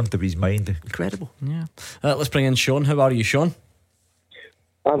forefront of his mind. Incredible. Yeah. Let's bring in Sean. How are you, Sean?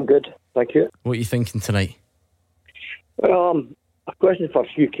 I'm good, thank you. What are you thinking tonight? A question for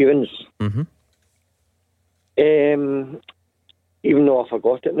Hugh Keevins. Even though I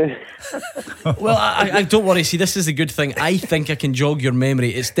forgot it now. Well, I don't worry. See, this is a good thing. I think I can jog your memory.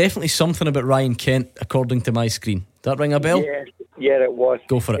 It's definitely something about Ryan Kent, according to my screen. Does that ring a bell? Yeah, it was.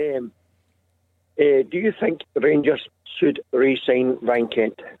 Go for it. Do you think Rangers should re-sign Ryan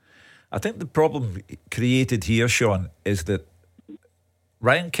Kent? I think the problem created here, Sean, is that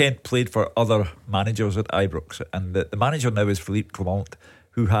Ryan Kent played for other managers at Ibrox, and the manager now is Philippe Clement,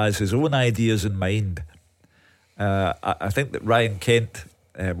 who has his own ideas in mind. I think that Ryan Kent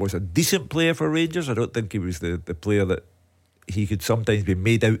was a decent player for Rangers. I don't think he was the player that he could sometimes be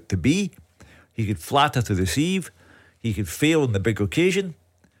made out to be. He could flatter to deceive. He could fail on the big occasion.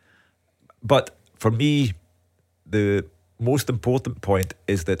 But for me, the most important point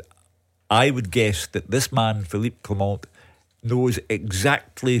is that I would guess that this man, Philippe Clement, knows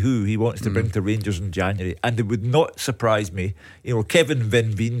exactly who he wants to bring to Rangers in January. And it would not surprise me. You know, Kevin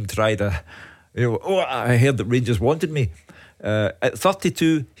Van Veen tried I heard that Rangers wanted me. At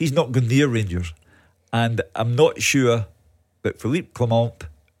 32, he's not going near Rangers. And I'm not sure that Philippe Clement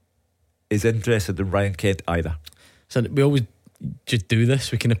is interested in Ryan Kent either. So we always just do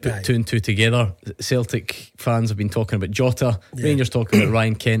this. We kind of put two and two together. Celtic fans have been talking about Jota, Rangers talking about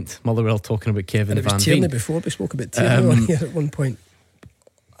Ryan Kent, Motherwell talking about Kevin Van Veen. It was Tierney before. We spoke about Tierney here at one point.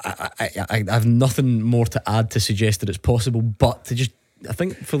 I have nothing more to add to suggest that it's possible, but to just, I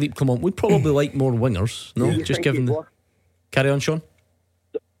think Philippe Clement would probably like more wingers. No, just given the. Carry on, Sean.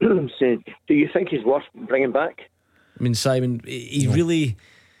 Do you think he's worth bringing back? I mean, Simon, he's really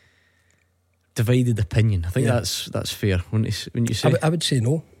divided opinion. I think that's fair. When you say, I would say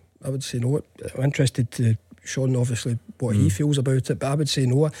no. I'm interested to Sean, obviously, what he feels about it, but I would say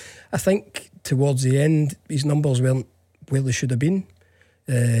no. I think towards the end, his numbers weren't where they should have been.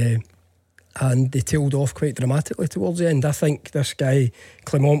 And they tailed off quite dramatically towards the end. I think this guy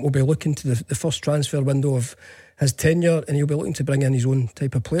Clement will be looking to the first transfer window of his tenure, and he'll be looking to bring in his own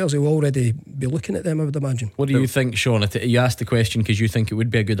type of players. He'll already be looking at them, I would imagine. What do you think, Sean? You asked the question because you think it would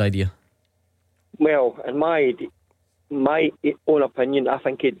be a good idea. Well, in my own opinion, I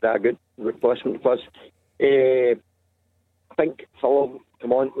think he'd be a good replacement because I think Philippe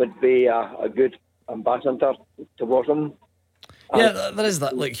Clement would be a good ambassador towards him. Yeah, there is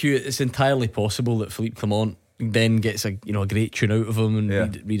that. Like Hugh, it's entirely possible that Philippe Clement then gets a great tune out of him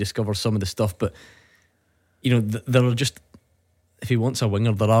and rediscovers some of the stuff. But there are just, if he wants a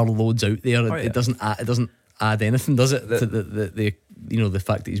winger, there are loads out there. It doesn't add anything, does it? To the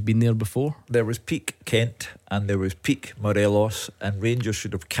fact that he's been there before. There was peak Kent and there was peak Morelos, and Rangers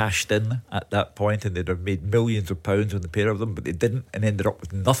should have cashed in at that point, and they'd have made millions of pounds on the pair of them, but they didn't, and ended up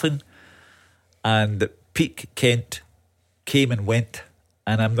with nothing. And peak Kent came and went,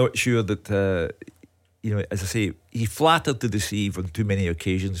 and I'm not sure that as I say, he flattered to deceive on too many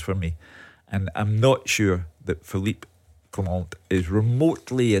occasions for me, and I'm not sure that Philippe Clement is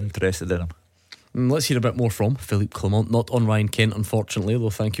remotely interested in him. Let's hear a bit more from Philippe Clement, not on Ryan Kent unfortunately,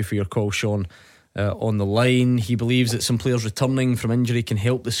 though. Thank you for your call, Sean. On the line, he believes that some players returning from injury can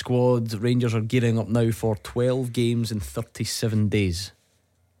help the squad. Rangers are gearing up now for 12 games in 37 days.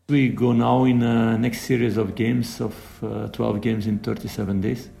 We go now in a next series of games of 12 games in 37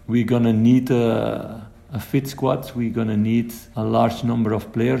 days. We're going to need a fit squad. We're going to need a large number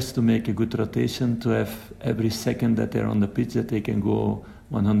of players to make a good rotation, to have every second that they're on the pitch that they can go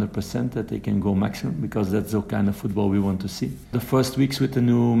 100%, that they can go maximum, because that's the kind of football we want to see. The first weeks with the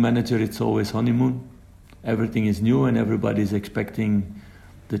new manager, it's always honeymoon. Everything is new and everybody's expecting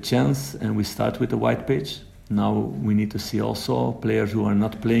the chance, and we start with a white page. Now we need to see also players who are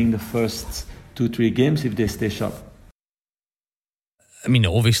not playing the first 2-3 games if they stay sharp. I mean,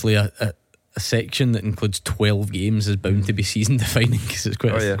 obviously a a section that includes 12 games is bound to be season defining, because it's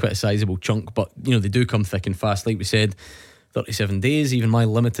quite a sizable chunk. But you know, they do come thick and fast. Like we said, 37 days. Even my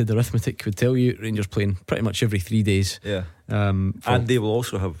limited arithmetic would tell you Rangers playing pretty much every 3 days. And they will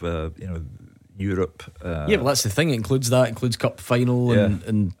also have Europe. Well, that's the thing. It includes cup final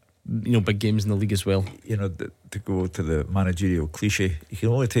and you know, big games in the league as well. You know, to go to the managerial cliche, you can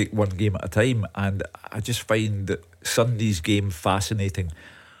only take one game at a time, and I just find that Sunday's game fascinating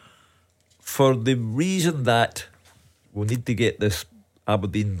for the reason that we'll need to get this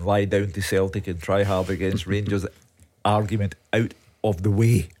Aberdeen lie down to Celtic and try hard against Rangers argument out of the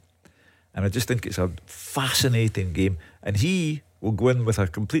way. And I just think it's a fascinating game, and he will go in with a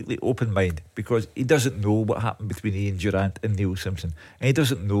completely open mind, because he doesn't know what happened between Ian Durrant and Neil Simpson, and he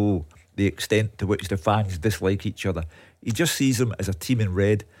doesn't know the extent to which the fans dislike each other. He just sees them as a team in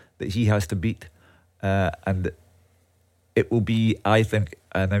red that he has to beat, and it will be, I think,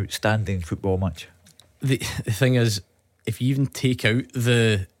 an outstanding football match. The thing is, if you even take out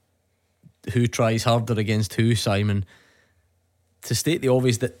the who tries harder against who, Simon, to state the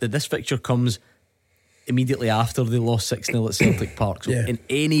obvious, that this fixture comes immediately after they lost 6-0 at Celtic Park. So in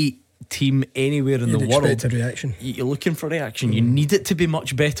any team anywhere in the world, expect a reaction. You're looking for reaction. You need it to be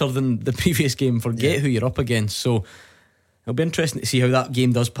much better than the previous game. Forget who you're up against. So it'll be interesting to see how that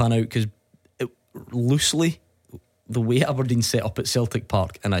game does pan out, because loosely, the way Aberdeen set up at Celtic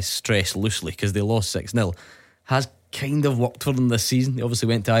Park, and I stress loosely because they lost 6-0, has kind of worked for them this season. They obviously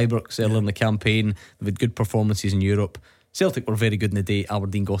went to Ibrox earlier in the campaign. They've had good performances in Europe. Celtic were very good in the day.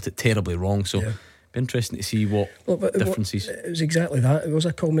 Aberdeen got it terribly wrong. So be interesting to see what differences. It was exactly that. It was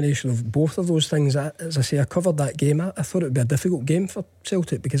a culmination of both of those things. As I say, I covered that game. I thought it would be a difficult game for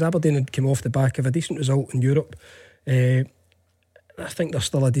Celtic, because Aberdeen had come off the back of a decent result in Europe. I think they're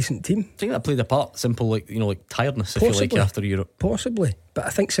still a decent team. I think that played a part. Simple, like tiredness, if you like, after Europe. Possibly, but I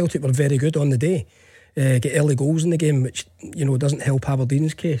think Celtic were very good on the day. Get early goals in the game, which doesn't help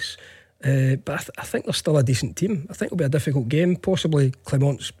Aberdeen's case. But I think they're still a decent team. I think it'll be a difficult game, possibly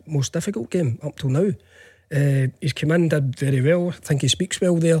Clement's most difficult game up till now. He's come in, did very well. I think he speaks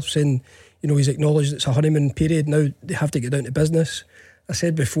well there, saying he's acknowledged it's a honeymoon period. Now they have to get down to business. I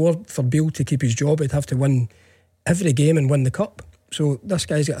said before, for Beale to keep his job, he'd have to win every game and win the cup. So this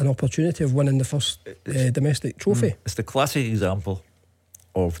guy's got an opportunity of winning the first domestic trophy. It's the classic example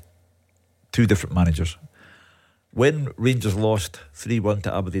of two different managers. When Rangers lost 3-1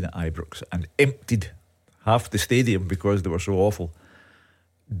 to Aberdeen at Ibrox and emptied half the stadium because they were so awful,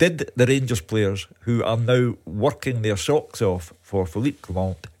 did the Rangers players, who are now working their socks off for Philippe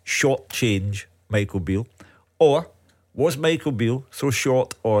Clement, shortchange Michael Beale? Or was Michael Beale so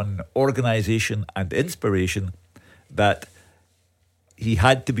short on organisation and inspiration that he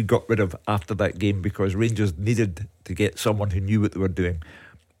had to be got rid of after that game because Rangers needed to get someone who knew what they were doing?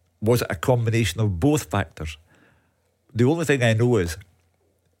 Was it a combination of both factors? The only thing I know is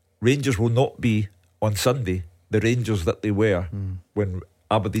Rangers will not be on Sunday the Rangers that they were when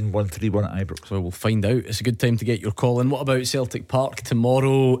Aberdeen won 3-1 at Ibrox. Well, we'll find out. It's a good time to get your call in. What about Celtic Park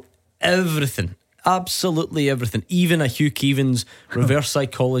tomorrow? Everything, absolutely everything, even a Hugh Keevins reverse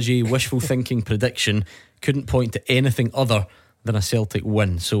psychology, wishful thinking prediction couldn't point to anything other than a Celtic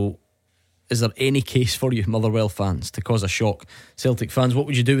win. So is there any case for you, Motherwell fans, to cause a shock? Celtic fans, what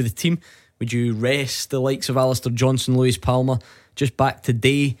would you do with the team? Would you rest the likes of Alistair Johnson, Lewis Palmer, just back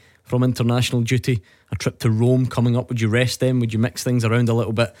today from international duty? A trip to Rome coming up. Would you rest them? Would you mix things around a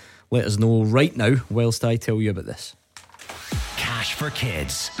little bit? Let us know right now whilst I tell you about this. Cash for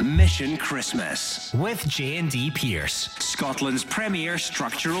Kids Mission Christmas with J&D Pierce, Scotland's premier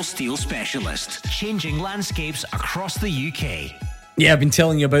structural steel specialist, changing landscapes across the UK. Yeah, I've been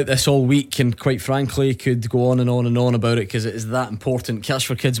telling you about this all week, and quite frankly could go on and on and on about it because it is that important. Cash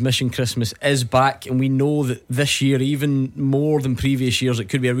for Kids Mission Christmas is back, and we know that this year, even more than previous years, it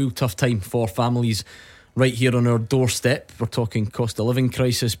could be a real tough time for families right here on our doorstep. We're talking cost of living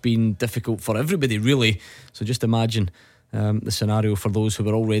crisis being difficult for everybody, really. So just imagine the scenario for those who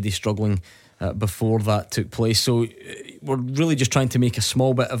were already struggling before that took place. So we're really just trying to make a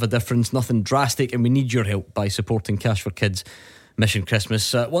small bit of a difference, nothing drastic, and we need your help by supporting Cash for Kids Mission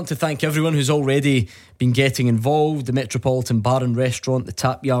Christmas. I want to thank everyone who's already been getting involved. The Metropolitan Bar and Restaurant, the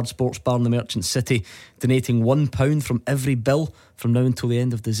Tap Yard Sports Bar in the Merchant City, donating £1 from every bill from now until the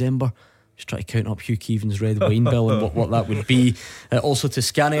end of December. Just try to count up Hugh Keevins' red wine bill and what that would be. Also to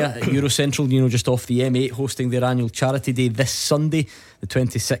Scania at Eurocentral, just off the M8, hosting their annual charity day this Sunday, the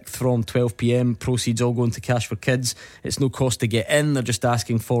 26th, from 12 p.m. Proceeds all going to Cash for Kids. It's no cost to get in. They're just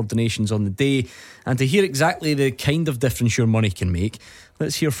asking for donations on the day. And to hear exactly the kind of difference your money can make,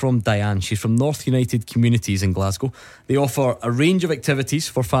 let's hear from Diane. She's from North United Communities in Glasgow. They offer a range of activities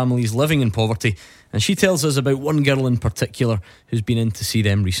for families living in poverty, and she tells us about one girl in particular who's been in to see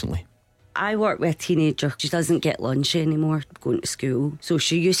them recently. I work with a teenager. She doesn't get lunch anymore going to school. So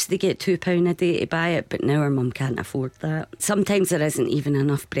she used to get £2 a day to buy it, but now her mum can't afford that. Sometimes there isn't even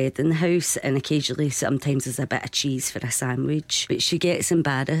enough bread in the house, and occasionally sometimes there's a bit of cheese for a sandwich. But she gets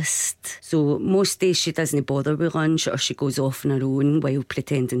embarrassed. So most days she doesn't bother with lunch, or she goes off on her own while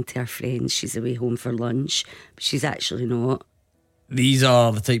pretending to her friends she's away home for lunch. But she's actually not. These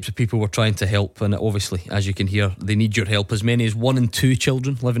are the types of people we're trying to help, and obviously, as you can hear, they need your help. As many as 1 in 2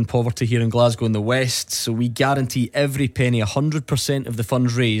 children live in poverty here in Glasgow in the West, so we guarantee every penny, 100% of the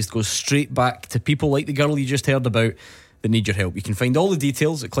funds raised goes straight back to people like the girl you just heard about that need your help. You can find all the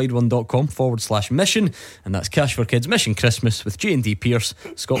details at Clyde1.com/mission, and that's Cash for Kids Mission Christmas with J&D Pierce,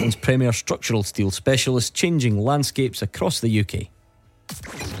 Scotland's premier structural steel specialist, changing landscapes across the UK.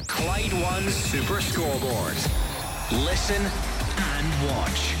 Clyde One Super Scoreboard. Listen and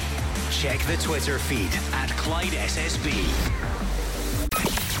watch. Check the Twitter feed at Clyde SSB.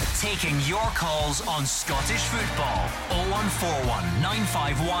 Taking your calls on Scottish football. 0141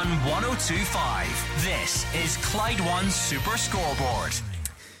 951 1025. This is Clyde One Super Scoreboard.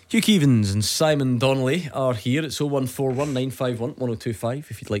 Hugh Keevins and Simon Donnelly are here. It's 0141 951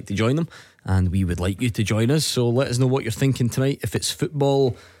 1025 if you'd like to join them, and we would like you to join us. So let us know what you're thinking tonight. If it's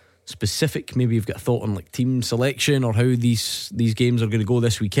football specific, maybe you've got a thought on like team selection or how these games are going to go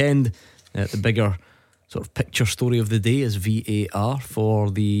this weekend. The bigger sort of picture story of the day is VAR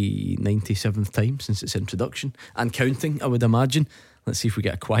for the 97th time since its introduction, and counting, I would imagine. Let's see if we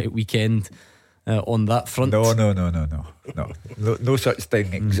get a quiet weekend on that front. No such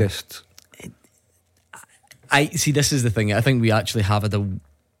thing exists. I see, this is the thing. I think we actually have had a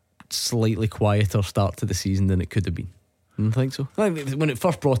slightly quieter start to the season than it could have been. I don't think so. When it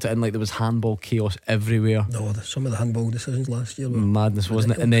first brought it in, like, there was handball chaos everywhere. No, some of the handball decisions last year were madness,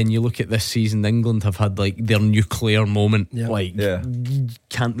 wasn't it? And then you look at this season, England have had like their nuclear moment.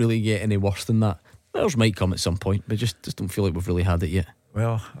 Can't really get any worse than that. Theirs might come at some point, but just don't feel like we've really had it yet.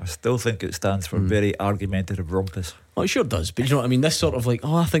 Well, I still think it stands for very argumentative rumpus. Oh, it sure does. But you know what I mean? This sort of like,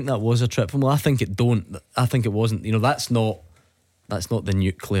 I think that was a trip. Well, I think it don't. I think it wasn't. That's not the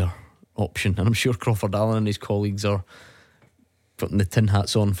nuclear option. And I'm sure Crawford Allen and his colleagues are putting the tin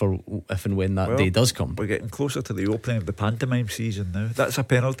hats on for if and when that day does come. We're getting closer to the opening of the pantomime season now. That's a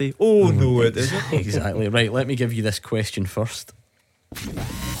penalty. No, it isn't. Exactly. Right, let me give you this question first.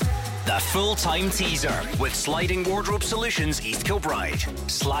 The full-time teaser with Sliding Wardrobe Solutions East Kilbride.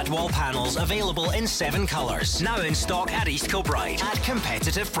 Slat wall panels available in 7 colours. Now in stock at East Kilbride at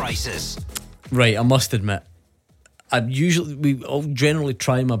competitive prices. Right, I must admit, I'll generally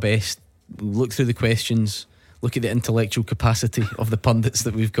try my best, look through the questions, look at the intellectual capacity of the pundits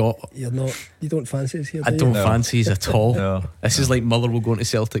that we've got. You don't fancy us here, I don't fancy us at all. No. This is like Motherwell going to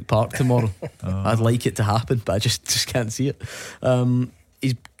Celtic Park tomorrow. I'd like it to happen, but I just can't see it.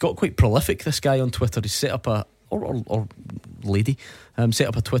 He's got quite prolific, this guy on Twitter. He's set up or lady set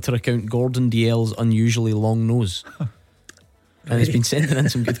up a Twitter account, Gordon DL's Unusually Long Nose. And he's been sending in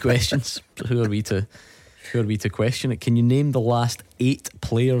some good questions. So who are we to question it? Can you name the last 8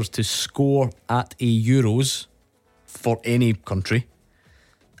 players to score at a Euros for any country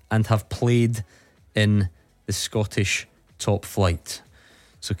and have played in the Scottish top flight?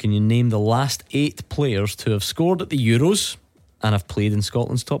 So can you name the last 8 players to have scored at the Euros and have played in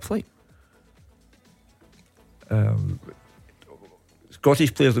Scotland's top flight?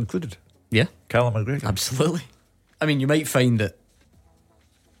 Scottish players included? Yeah. Callum McGregor? Absolutely. I mean, you might find that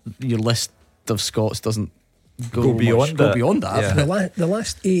your list of Scots doesn't go beyond that. Yeah. The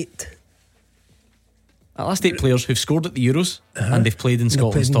last 8. The last 8 players who've scored at the Euros and they've played in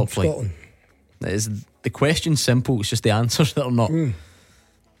Scotland's top flight. That is, the question's simple, it's just the answers that are not.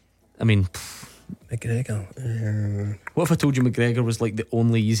 I mean, McGregor. What if I told you McGregor was like the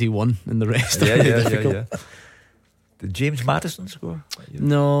only easy one and the rest are difficult? Yeah. Did James Maddison score?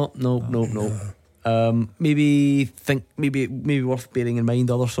 No. Maybe worth bearing in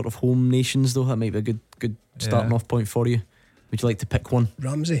mind other sort of home nations though. That might be a good starting off point for you. Would you like to pick one?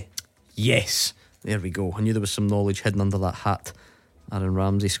 Ramsey. Yes, there we go. I knew there was some knowledge hidden under that hat. Aaron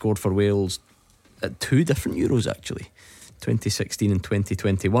Ramsey scored for Wales at 2 different Euros actually, 2016 and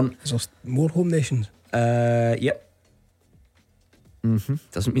 2021. Is there more home nations? Yep.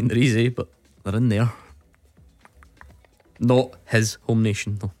 Doesn't mean they're easy, but they're in there. Not his home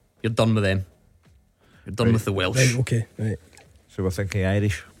nation, though. You're done with them. You're done with the Welsh. Right, okay, right. So we're thinking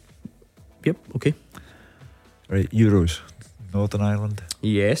Irish. Yep, okay. Right, Euros. Northern Ireland.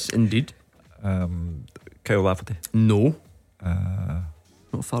 Yes, indeed. Kyle Lafferty. No.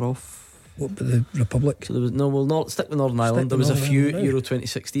 Not far off. What about the Republic? So there was we'll not stick with Northern Ireland. There was a few Euro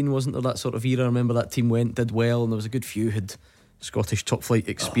 2016, wasn't there? That sort of era. I remember that team did well, and there was a good few had Scottish top flight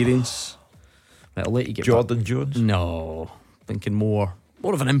experience. Right, I'll let you get Jordan back. Jones. No, thinking more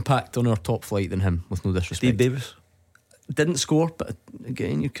of an impact on our top flight than him. With no disrespect. Steve Davis didn't score, but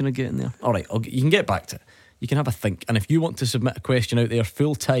again, you're kind of getting there. All right, you can get back to it. You can have a think, and if you want to submit a question out there,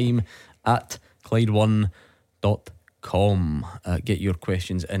 full time at Clyde1.com. Get your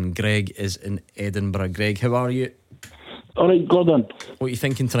questions in. Greg is in Edinburgh. Greg, how are you? All right, Gordon. What are you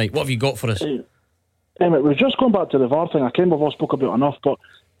thinking tonight? What have you got for us? We're just going back to the VAR thing. I can't believe I've spoke about enough, but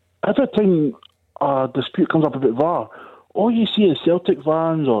every time a dispute comes up about VAR, all you see is Celtic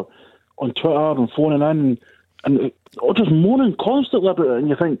fans or on Twitter and phoning in and just moaning constantly about it, and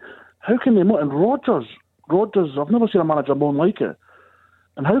you think, how can they moan? And Rodgers, I've never seen a manager moan like it.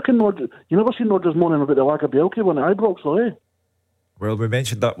 And how can Rodgers, you've never seen Rodgers moaning about the lack of Bielke when at Ibrox, though, eh? Well, we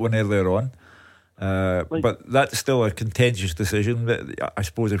mentioned that one earlier on. But that's still a contentious decision. I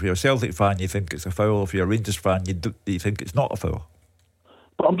suppose if you're a Celtic fan, you think it's a foul. If you're a Rangers fan, you think it's not a foul.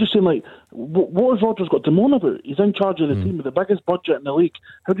 But I'm just saying, what has Rodgers got to moan about? He's in charge of the team with the biggest budget in the league.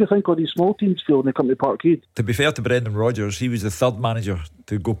 How do you think all these small teams feel when they come to Parkhead? To be fair to Brendan Rodgers, he was the third manager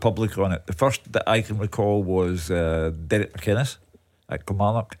to go public on it. The first that I can recall was Derek McInnes at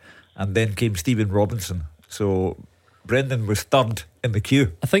Kilmarnock, and then came Stephen Robinson. So Brendan was third in the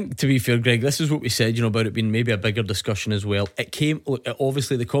queue. I think, to be fair, Greg, this is what we said, about it being maybe a bigger discussion as well.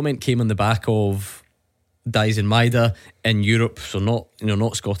 Obviously the comment came on the back of Dies and Maida in Europe, so not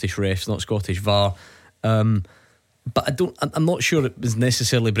Scottish refs, not Scottish VAR, but I'm not sure it was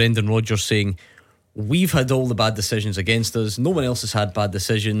necessarily Brendan Rodgers saying we've had all the bad decisions against us, no one else has had bad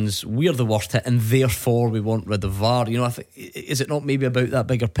decisions, we're the worst hit, and therefore we want rid of VAR. I think, is it not maybe about that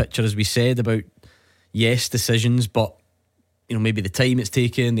bigger picture, as we said, about yes, decisions, but maybe the time it's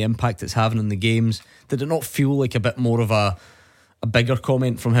taken, the impact it's having on the games? Did it not feel like a bit more of a bigger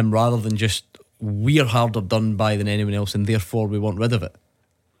comment from him rather than just we're harder done by than anyone else and therefore we want rid of it?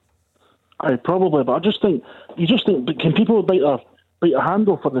 Aye, probably, but I just think but can people bite a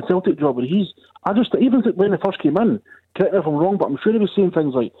handle for the Celtic job? And even when he first came in, correct me if I'm wrong, but I'm sure he was saying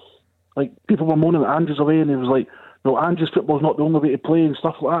things like people were moaning that Andrew's away, and he was like, no, Andrew's football's not the only way to play and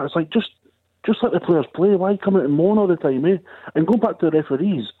stuff like that. It's like, just let the players play. Why come out and moan all the time, eh? And go back to the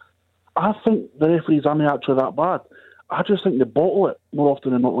referees, I think the referees aren't actually that bad. I just think they bottle it more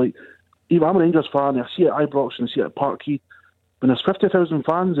often than not. Even I'm a Rangers fan, I see it at Ibrox and see it at Parkhead. When there's 50,000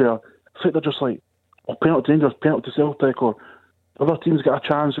 fans there, I think they're just like, penalty to Rangers, penalty to Celtic, or other teams get a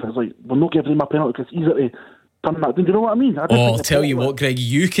chance. It's like, we'll not give them a penalty because it's easier to turn that. Do you know what I mean? I'll tell you what, Greg,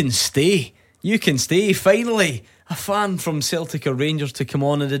 you can stay. Finally, a fan from Celtic or Rangers to come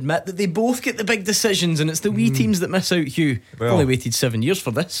on and admit that they both get the big decisions, and it's the wee teams that miss out, Hugh. Well, only waited 7 years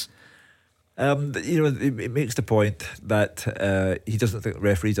for this. It makes the point that he doesn't think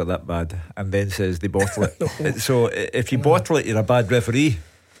referees are that bad, and then says they bottle it. So if you bottle it, you're a bad referee.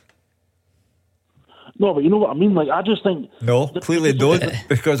 No, but you know what I mean. I just think clearly don't,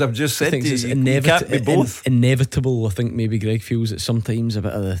 because I've just said to you, you can't be both. Inevitable. I think maybe Greg feels that sometimes a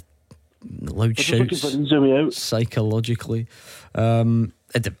bit of the loud shouts psychologically.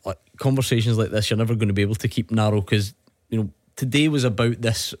 Conversations like this, you're never going to be able to keep narrow, because today was about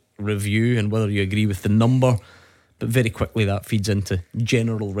this review and whether you agree with the number, but very quickly that feeds into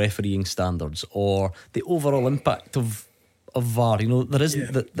general refereeing standards or the overall impact of VAR. There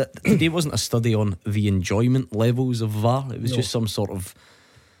isn't that today wasn't a study on the enjoyment levels of VAR. It was just some sort of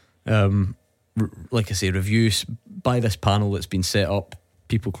like I say, reviews by this panel that's been set up.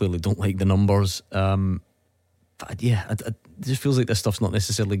 People clearly don't like the numbers. It just feels like this stuff's not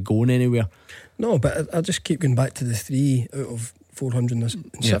necessarily going anywhere. No, but I just keep going back to the 3 out of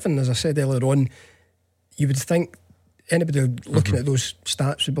 407. As I said earlier on, you would think anybody looking at those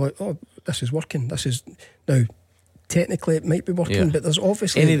stats would be like, oh, this is working. This is now technically it might be working, but there's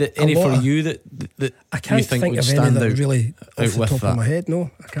obviously any for you that I can't you think of would any stand that out really off the top that. of my head. No,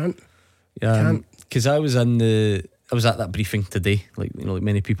 I can't. Because I was at that briefing today, like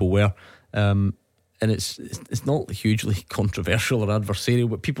many people were, and it's not hugely controversial or adversarial,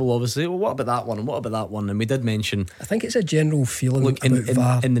 but people obviously say, well, what about that one and what about that one? And we did mention, I think it's a general feeling look, in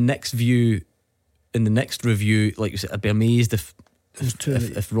VAR. the next review, like you said, I'd be amazed if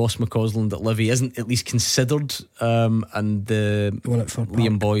if Ross McCausland at Livy isn't at least considered, and the one at Fir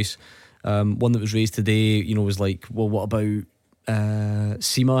Liam Park. Boyce, one that was raised today, was like, well, what about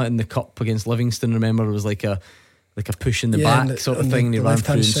Sema in the cup against Livingston? Remember, it was like a push in the back sort of thing, and he ran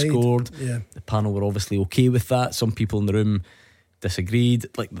through and scored. The panel were obviously okay with that. Some people in the room disagreed.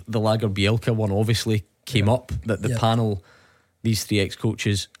 Like the Lager Bielka one obviously came up, that the panel, these three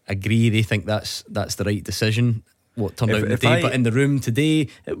ex-coaches agree, they think that's the right decision, what turned out in the day. But in the room today,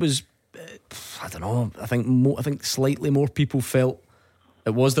 it was, I don't know, I think slightly more people felt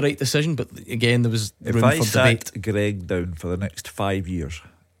it was the right decision, but again, there was room for debate. If I sat Greg down for the next 5 years,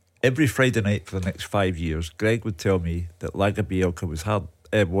 every Friday night for the next 5 years, Greg would tell me that Lager Bielka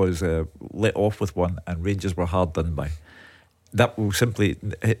was let off with one and Rangers were hard done by. That will simply,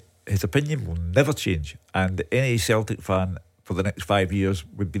 his opinion will never change, and any Celtic fan for the next 5 years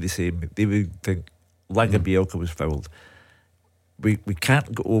would be the same. They would think Lager Bielka was fouled. We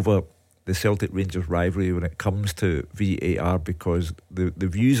can't go over the Celtic Rangers rivalry when it comes to VAR, because the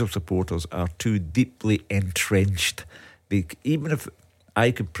views of supporters are too deeply entrenched. Even if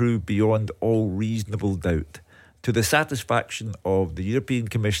I could prove beyond all reasonable doubt, to the satisfaction of the European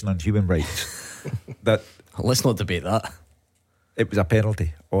Commission on Human Rights, that let's not debate that, it was a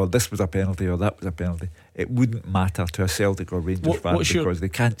penalty, or this was a penalty, or that was a penalty, it wouldn't matter to a Celtic or Rangers fan, because they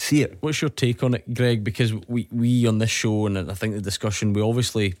can't see it. What's your take on it, Greg? Because we on this show, and I think the discussion,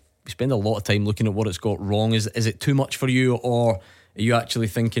 we spend a lot of time looking at what it's got wrong. Is it too much for you, or are you actually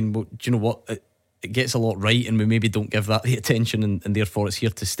thinking, well, do you know what, it gets a lot right and we maybe don't give that the attention, and therefore it's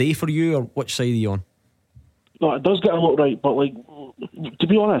here to stay for you? Or which side are you on? No, it does get a lot right, but like, to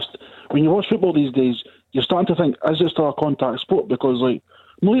be honest, when you watch football these days, you're starting to think, is it still a contact sport? Because like,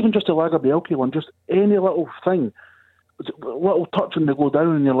 not even just a Lager Bielka one, just any little thing, little touch and they go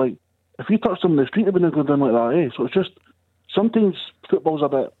down, and you're like, if you touch them in the street, they wouldn't go down like that, eh? So it's just, sometimes football's a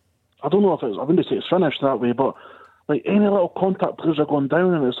bit, I don't know if it's, I wouldn't say it's finished that way, but like any little contact players are going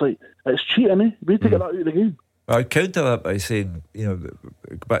down, and it's like, it's cheating, eh? We need to get that out of the game. I counter that by saying, go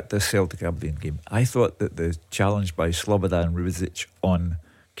back to the Celtic Aberdeen game, I thought that the challenge by Slobodan Ruzic on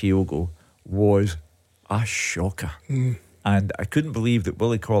Kyogo was a shocker. And I couldn't believe that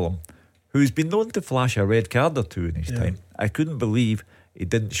Willie Collum, who's been known to flash a red card or two in his time, I couldn't believe he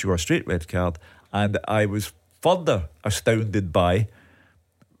didn't show a straight red card. And I was further astounded by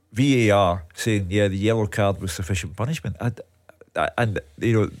VAR saying, the yellow card was sufficient punishment. And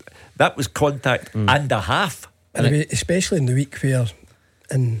that was contact and a half. And especially in the week where,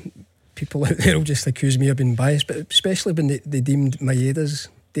 and people out there will just accuse me of being biased, but especially when they deemed Maeda's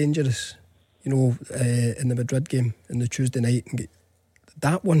dangerous, in the Madrid game on the Tuesday night, and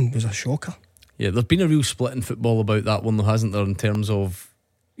that one was a shocker. Yeah, there's been a real split in football about that one, though, hasn't there? In terms of,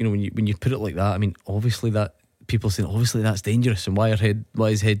 when you put it like that, I mean, obviously that people saying obviously that's dangerous, and why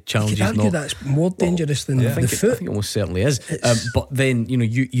his head challenges you could argue not. That's more dangerous than the foot. I think it almost certainly is. But then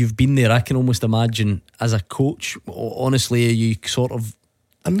you've been there. I can almost imagine as a coach, honestly, you sort of.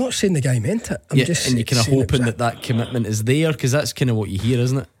 I'm not saying the guy meant it. I'm just and you're kind of hoping that commitment is there, because that's kind of what you hear,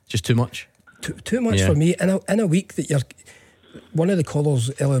 isn't it? Just too much. Too much for me. In a week that you're, one of the callers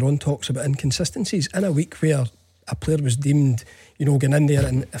earlier on talks about inconsistencies. In a week where a player was deemed, going in there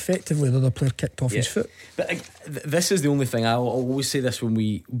and effectively the other player kicked off his foot. But this is the only thing, I'll always say this when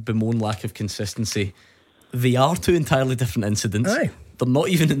we bemoan lack of consistency. They are two entirely different incidents. Aye. They're not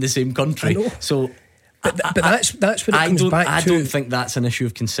even in the same country. I know. So But that's what it comes back to. I don't think that's an issue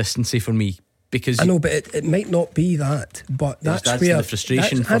of consistency for me, because I know, but it might not be that. But that's where the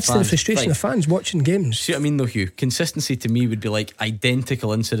frustration adds to the frustration of fans watching games. See what I mean, though, Hugh? Consistency to me would be like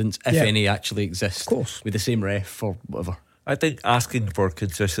identical incidents, if any actually exist, of course, with the same ref or whatever. I think asking for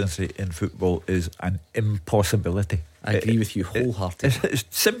consistency in football is an impossibility. I agree with you wholeheartedly. It's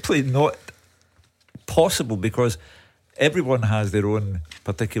simply not possible, because everyone has their own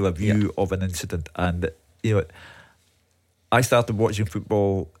particular view of an incident. And I started watching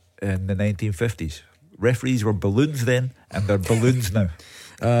football in the 1950s. Referees were balloons then, and they're balloons now.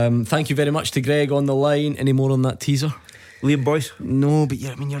 Thank you very much to Greg on the line. Any more on that teaser? Liam Boyce? No, but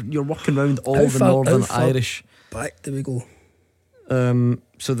you're working around all the Northern Irish. Back do we go?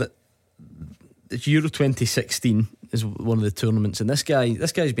 So that it's Euro 2016 is one of the tournaments, and this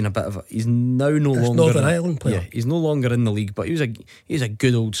guy's been a bit of he's now no longer Northern Ireland player. Yeah, he's no longer in the league, but he's a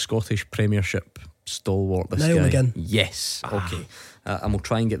good old Scottish Premiership stalwart. This Niall guy, McGinn. yes, okay. And we'll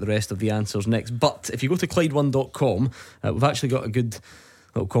try and get the rest of the answers next. But if you go to Clyde1.com, we've actually got a good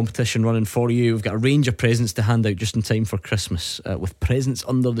little competition running for you. We've got a range of presents to hand out just in time for Christmas, with presents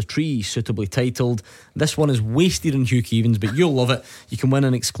under the tree, suitably titled. This one is wasted on Hugh Keevins, but you'll love it. You can win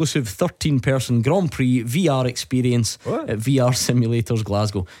an exclusive 13-person Grand Prix VR experience at VR Simulators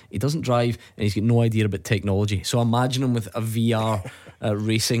Glasgow. He doesn't drive and he's got no idea about technology, so imagine him with a VR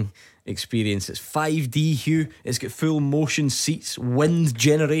racing experience. It's 5D, Hugh. It's got full motion seats, wind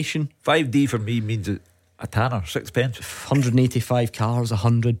generation. 5D for me means a tanner, sixpence. 185 cars,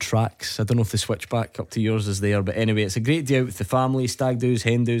 100 tracks. I don't know if the switchback up to yours is there, but anyway, it's a great day out with the family. Stag do's,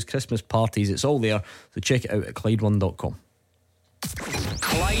 hen do's, Christmas parties, it's all there. So check it out at Clyde1.com.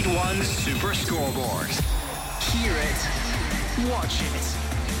 Clyde One Super Scoreboard. Hear it, watch it.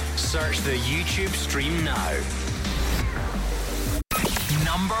 Search the YouTube stream now.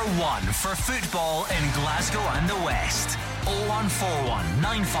 Number 1 for football in Glasgow and the West. 0141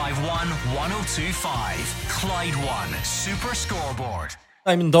 951 1025. Clyde One Super Scoreboard.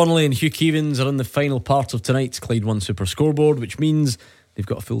 Simon Donnelly and Hugh Keevins are in the final part of tonight's Clyde One Super Scoreboard, which means they've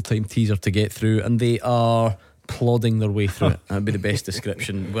got a full-time teaser to get through, and they are plodding their way through it. That'd be the best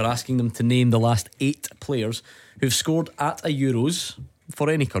description. We're asking them to name the last 8 players who've scored at a Euros for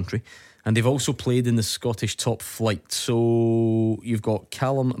any country, and they've also played in the Scottish top flight. So you've got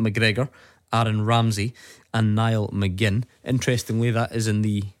Callum McGregor, Aaron Ramsey and Niall McGinn. Interestingly, that is in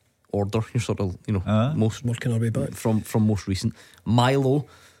the order you're sort of, most working our way back from most recent. Milo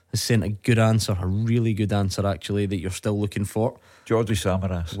has sent a good answer, a really good answer actually, that you're still looking for. Georgie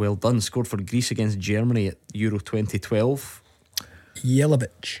Samaras. Well done. Scored for Greece against Germany at Euro 2012.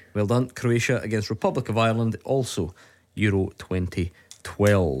 Jelavic. Well done. Croatia against Republic of Ireland, also Euro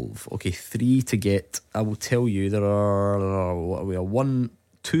 2012. Okay, 3 to get. I will tell you, there are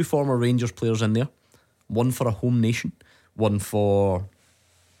 2 former Rangers players in there. 1 for a home nation, 1 for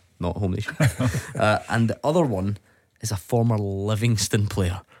not a home nation. And the other one is a former Livingston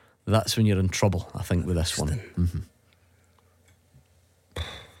player. That's when you're in trouble, I think, with this one.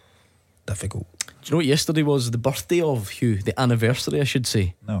 Difficult. Do you know what yesterday was? The birthday of Hugh, the anniversary, I should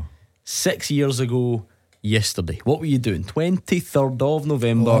say. No. 6 years ago yesterday. What were you doing? 23rd of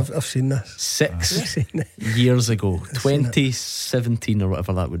November. Oh, I've seen this. 6 years ago. 2017 or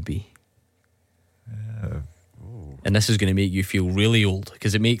whatever that would be. And this is going to make you feel really old,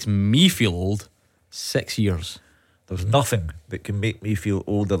 because it makes me feel old. 6 years. There's nothing that can make me feel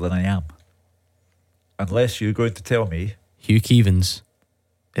older than I am, unless you're going to tell me Hugh Keevins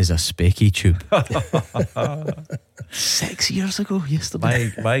is a specky tube. 6 years ago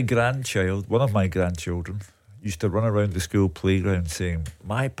yesterday. My grandchild, one of my grandchildren, used to run around the school playground saying,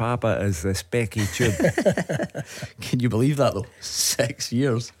 "My papa is the specky tube." Can you believe that though? 6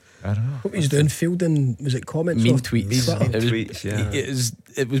 years. I don't know. What was he doing? Fielding, was it comments? Mean or tweets. Tweets, yeah.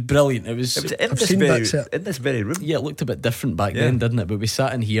 It was brilliant. It was in this very room. Yeah, it looked a bit different back then, didn't it? But we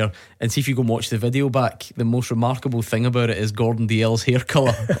sat in here, and see if you go and watch the video back, the most remarkable thing about it is Gordon DL's hair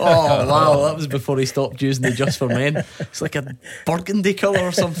colour. Oh wow, that was before he stopped using the Just For Men. It's like a burgundy colour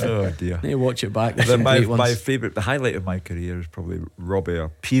or something. Oh dear. Need to watch it back. My favourite, the highlight of my career is probably Robbie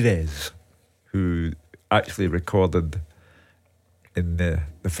Pires, who actually recorded in the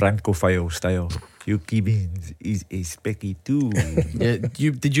Francophile style. Hugh Keevins is a specky too. Yeah,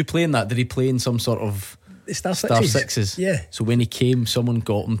 did you play in that? Did he play in some sort of Star Sixes? Yeah. So when he came, someone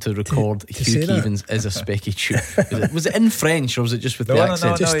got him to record Hugh Keevins is a specky tube. Was it in French or was it just with the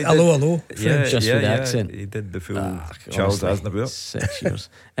accent? Just hello. French. Just with the accent. He did the full Charles Aznavour. 6 years.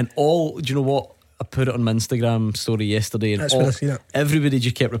 And all, do you know what? I put it on my Instagram story yesterday, and everybody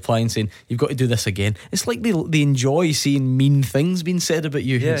just kept replying saying, "You've got to do this again." It's like they enjoy seeing mean things being said about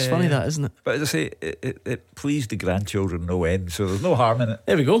you. It's funny that, isn't it? But as I say, it pleased the grandchildren no end, so there's no harm in it.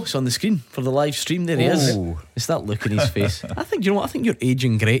 There we go. It's on the screen for the live stream. There he is. It's that look in his face. I think, you know what? I think you're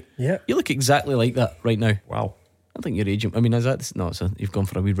aging great. Yeah, you look exactly like that right now. Wow. I think you're aging. I mean, is that no? You've gone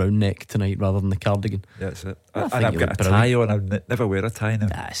for a wee round neck tonight rather than the cardigan. That's it. And I've got a tie on. I never wear a tie now.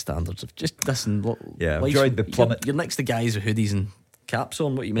 Standards of just listen. I've enjoyed the plummet. You're next to guys with hoodies and caps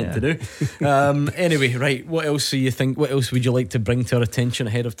on. What you meant to do? Anyway, right. What else do you think? What else would you like to bring to our attention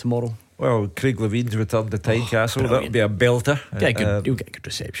ahead of tomorrow? Well, Craig Levine's returned to Tynecastle. That would be a belter. You'll get a good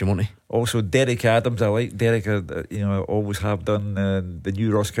reception, won't he? Also, Derek Adams. I like Derek. I always have done. The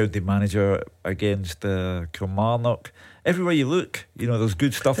new Ross County manager against Kilmarnock. Everywhere you look, there's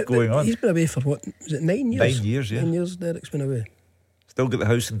good stuff going on. He's been away for what? Was it 9 years? 9 years, yeah. 9 years. Derek's been away. Still got the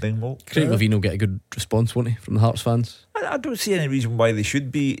house in Dingwall. Craig Levine will get a good response, won't he, from the Hearts fans? I don't see any reason why they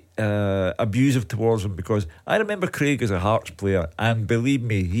should be abusive towards him, because I remember Craig as a Hearts player, and believe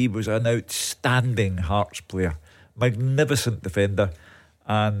me, he was an outstanding Hearts player, magnificent defender,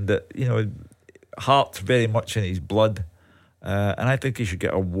 and Hearts very much in his blood, and I think he should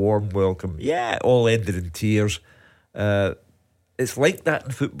get a warm welcome. Yeah, it all ended in tears. It's like that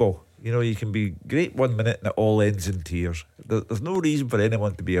in football. You know, you can be great 1 minute and it all ends in tears. There's no reason for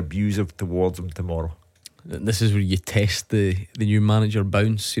anyone to be abusive towards him tomorrow. This is where you test the new manager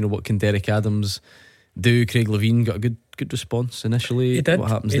bounce. You know, what can Derek Adams do? Craig Levein got a good response initially. He did. What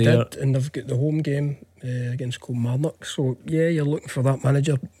happens he there? did, and they've got the home game against Kilmarnock. So yeah, you're looking for that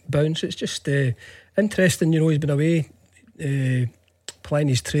manager bounce. It's just interesting. You know, he's been away plying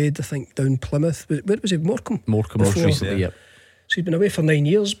his trade, I think, down Plymouth. Where was he? Morecambe recently, yep. So he's been away for 9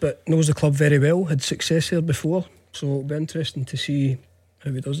 years, but knows the club very well. Had success here before, so it'll be interesting to see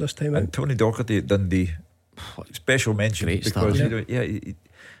how he does this time and out. Tony Docherty at Dundee, special mention. Great because start,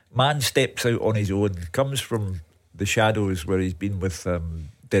 man steps out on his own, comes from the shadows where he's been with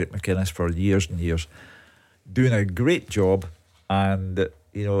Derek McInnes for years and years, doing a great job. And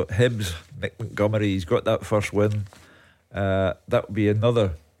you know, Hibs, Nick Montgomery, he's got that first win. That will be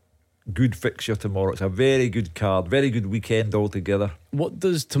another good fixture tomorrow. It's a very good card, very good weekend altogether. What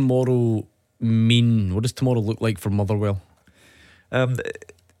does tomorrow mean? What does tomorrow look like for Motherwell?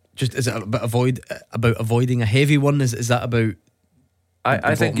 Just is it about avoiding a heavy one? Is that about?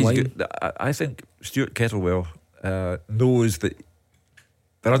 I think he's good. I think Stuart Kettlewell knows that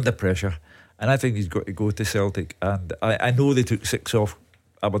they're under pressure, and I think he's got to go to Celtic. And I know they took 6 off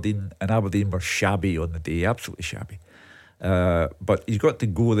Aberdeen, and Aberdeen were shabby on the day, absolutely shabby. But he's got to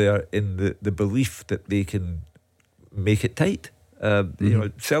go there in the belief that they can make it tight. You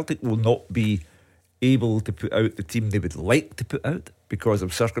know, Celtic will not be able to put out the team they would like to put out because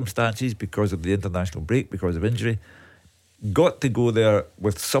of circumstances, because of the international break, because of injury. Got to go there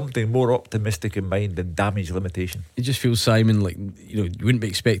with something more optimistic in mind than damage limitation. It just feels, Simon, like, you know, you wouldn't be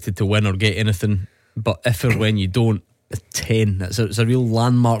expected to win or get anything, but if or when you don't, 10, it's a real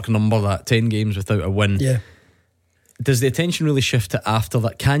landmark number, that 10 games without a win. Yeah. Does the attention really shift to after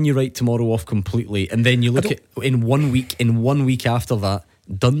that? Can you write tomorrow off completely? And then you look at in 1 week after that,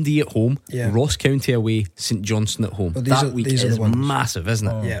 Dundee at home, Ross County away, St Johnstone at home. Well, that week is massive, isn't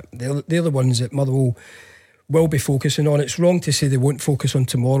it? Yeah, they're the ones that Motherwell will be focusing on. It's wrong to say they won't focus on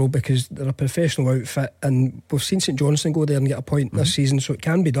tomorrow because they're a professional outfit, and we've seen St Johnstone go there and get a point this season, so it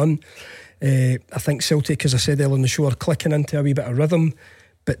can be done. I think Celtic, as I said earlier on the show, are clicking into a wee bit of rhythm.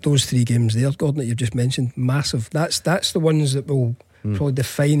 But those 3 games there, Gordon, that you've just mentioned, massive. That's the ones that will probably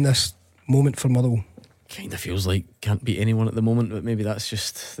define this moment for Motherwell. Kind of feels like can't beat anyone at the moment, but maybe that's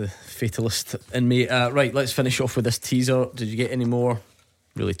just the fatalist in me. Right, let's finish off with this teaser. Did you get any more?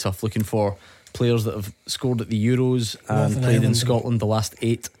 Really tough. Looking for players that have scored at the Euros and played in Scotland the last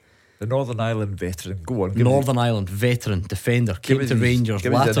 8. The Northern Ireland veteran. Go on. Northern Ireland veteran, defender, came to Rangers,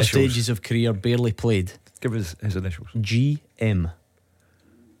 latter stages of career, barely played. Give us his initials. GM.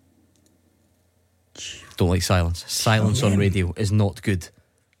 Don't like silence. Silence on radio is not good.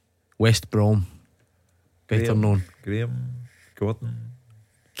 West Brom, better known. Graham, Gordon,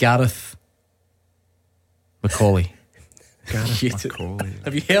 Gareth Macaulay. Macaulay.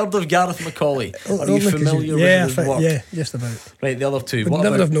 Have you heard of Gareth Macaulay? Are you familiar with his work? Yeah, just about. Right, the other 2. Would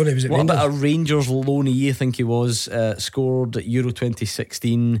never have known he was at Rangers. What about a Rangers? Rangers loanee? I think he was scored at Euro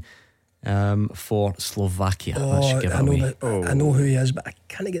 2016 for Slovakia. That should give it away. I know who he is, but I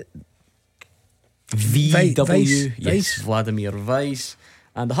can't get. VW, yes, Weiss. Vladimir Weiss.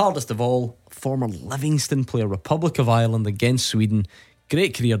 And the hardest of all, former Livingston player, Republic of Ireland against Sweden.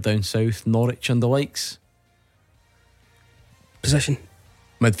 Great career down south, Norwich and the likes. Position?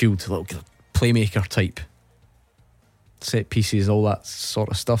 Midfield, little playmaker type. Set pieces, all that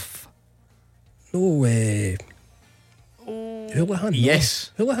sort of stuff. No, Houlihan?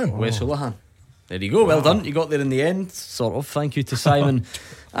 Yes. Houlihan? Wes Houlihan. There you go, well done. You got there in the end, sort of. Thank you to Simon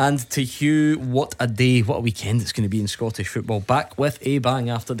and to Hugh. What a day, what a weekend it's going to be in Scottish football. Back with a bang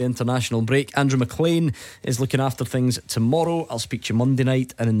after the international break. Andrew McLean is looking after things tomorrow. I'll speak to you Monday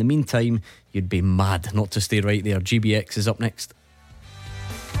night, and in the meantime, you'd be mad not to stay right there. GBX is up next.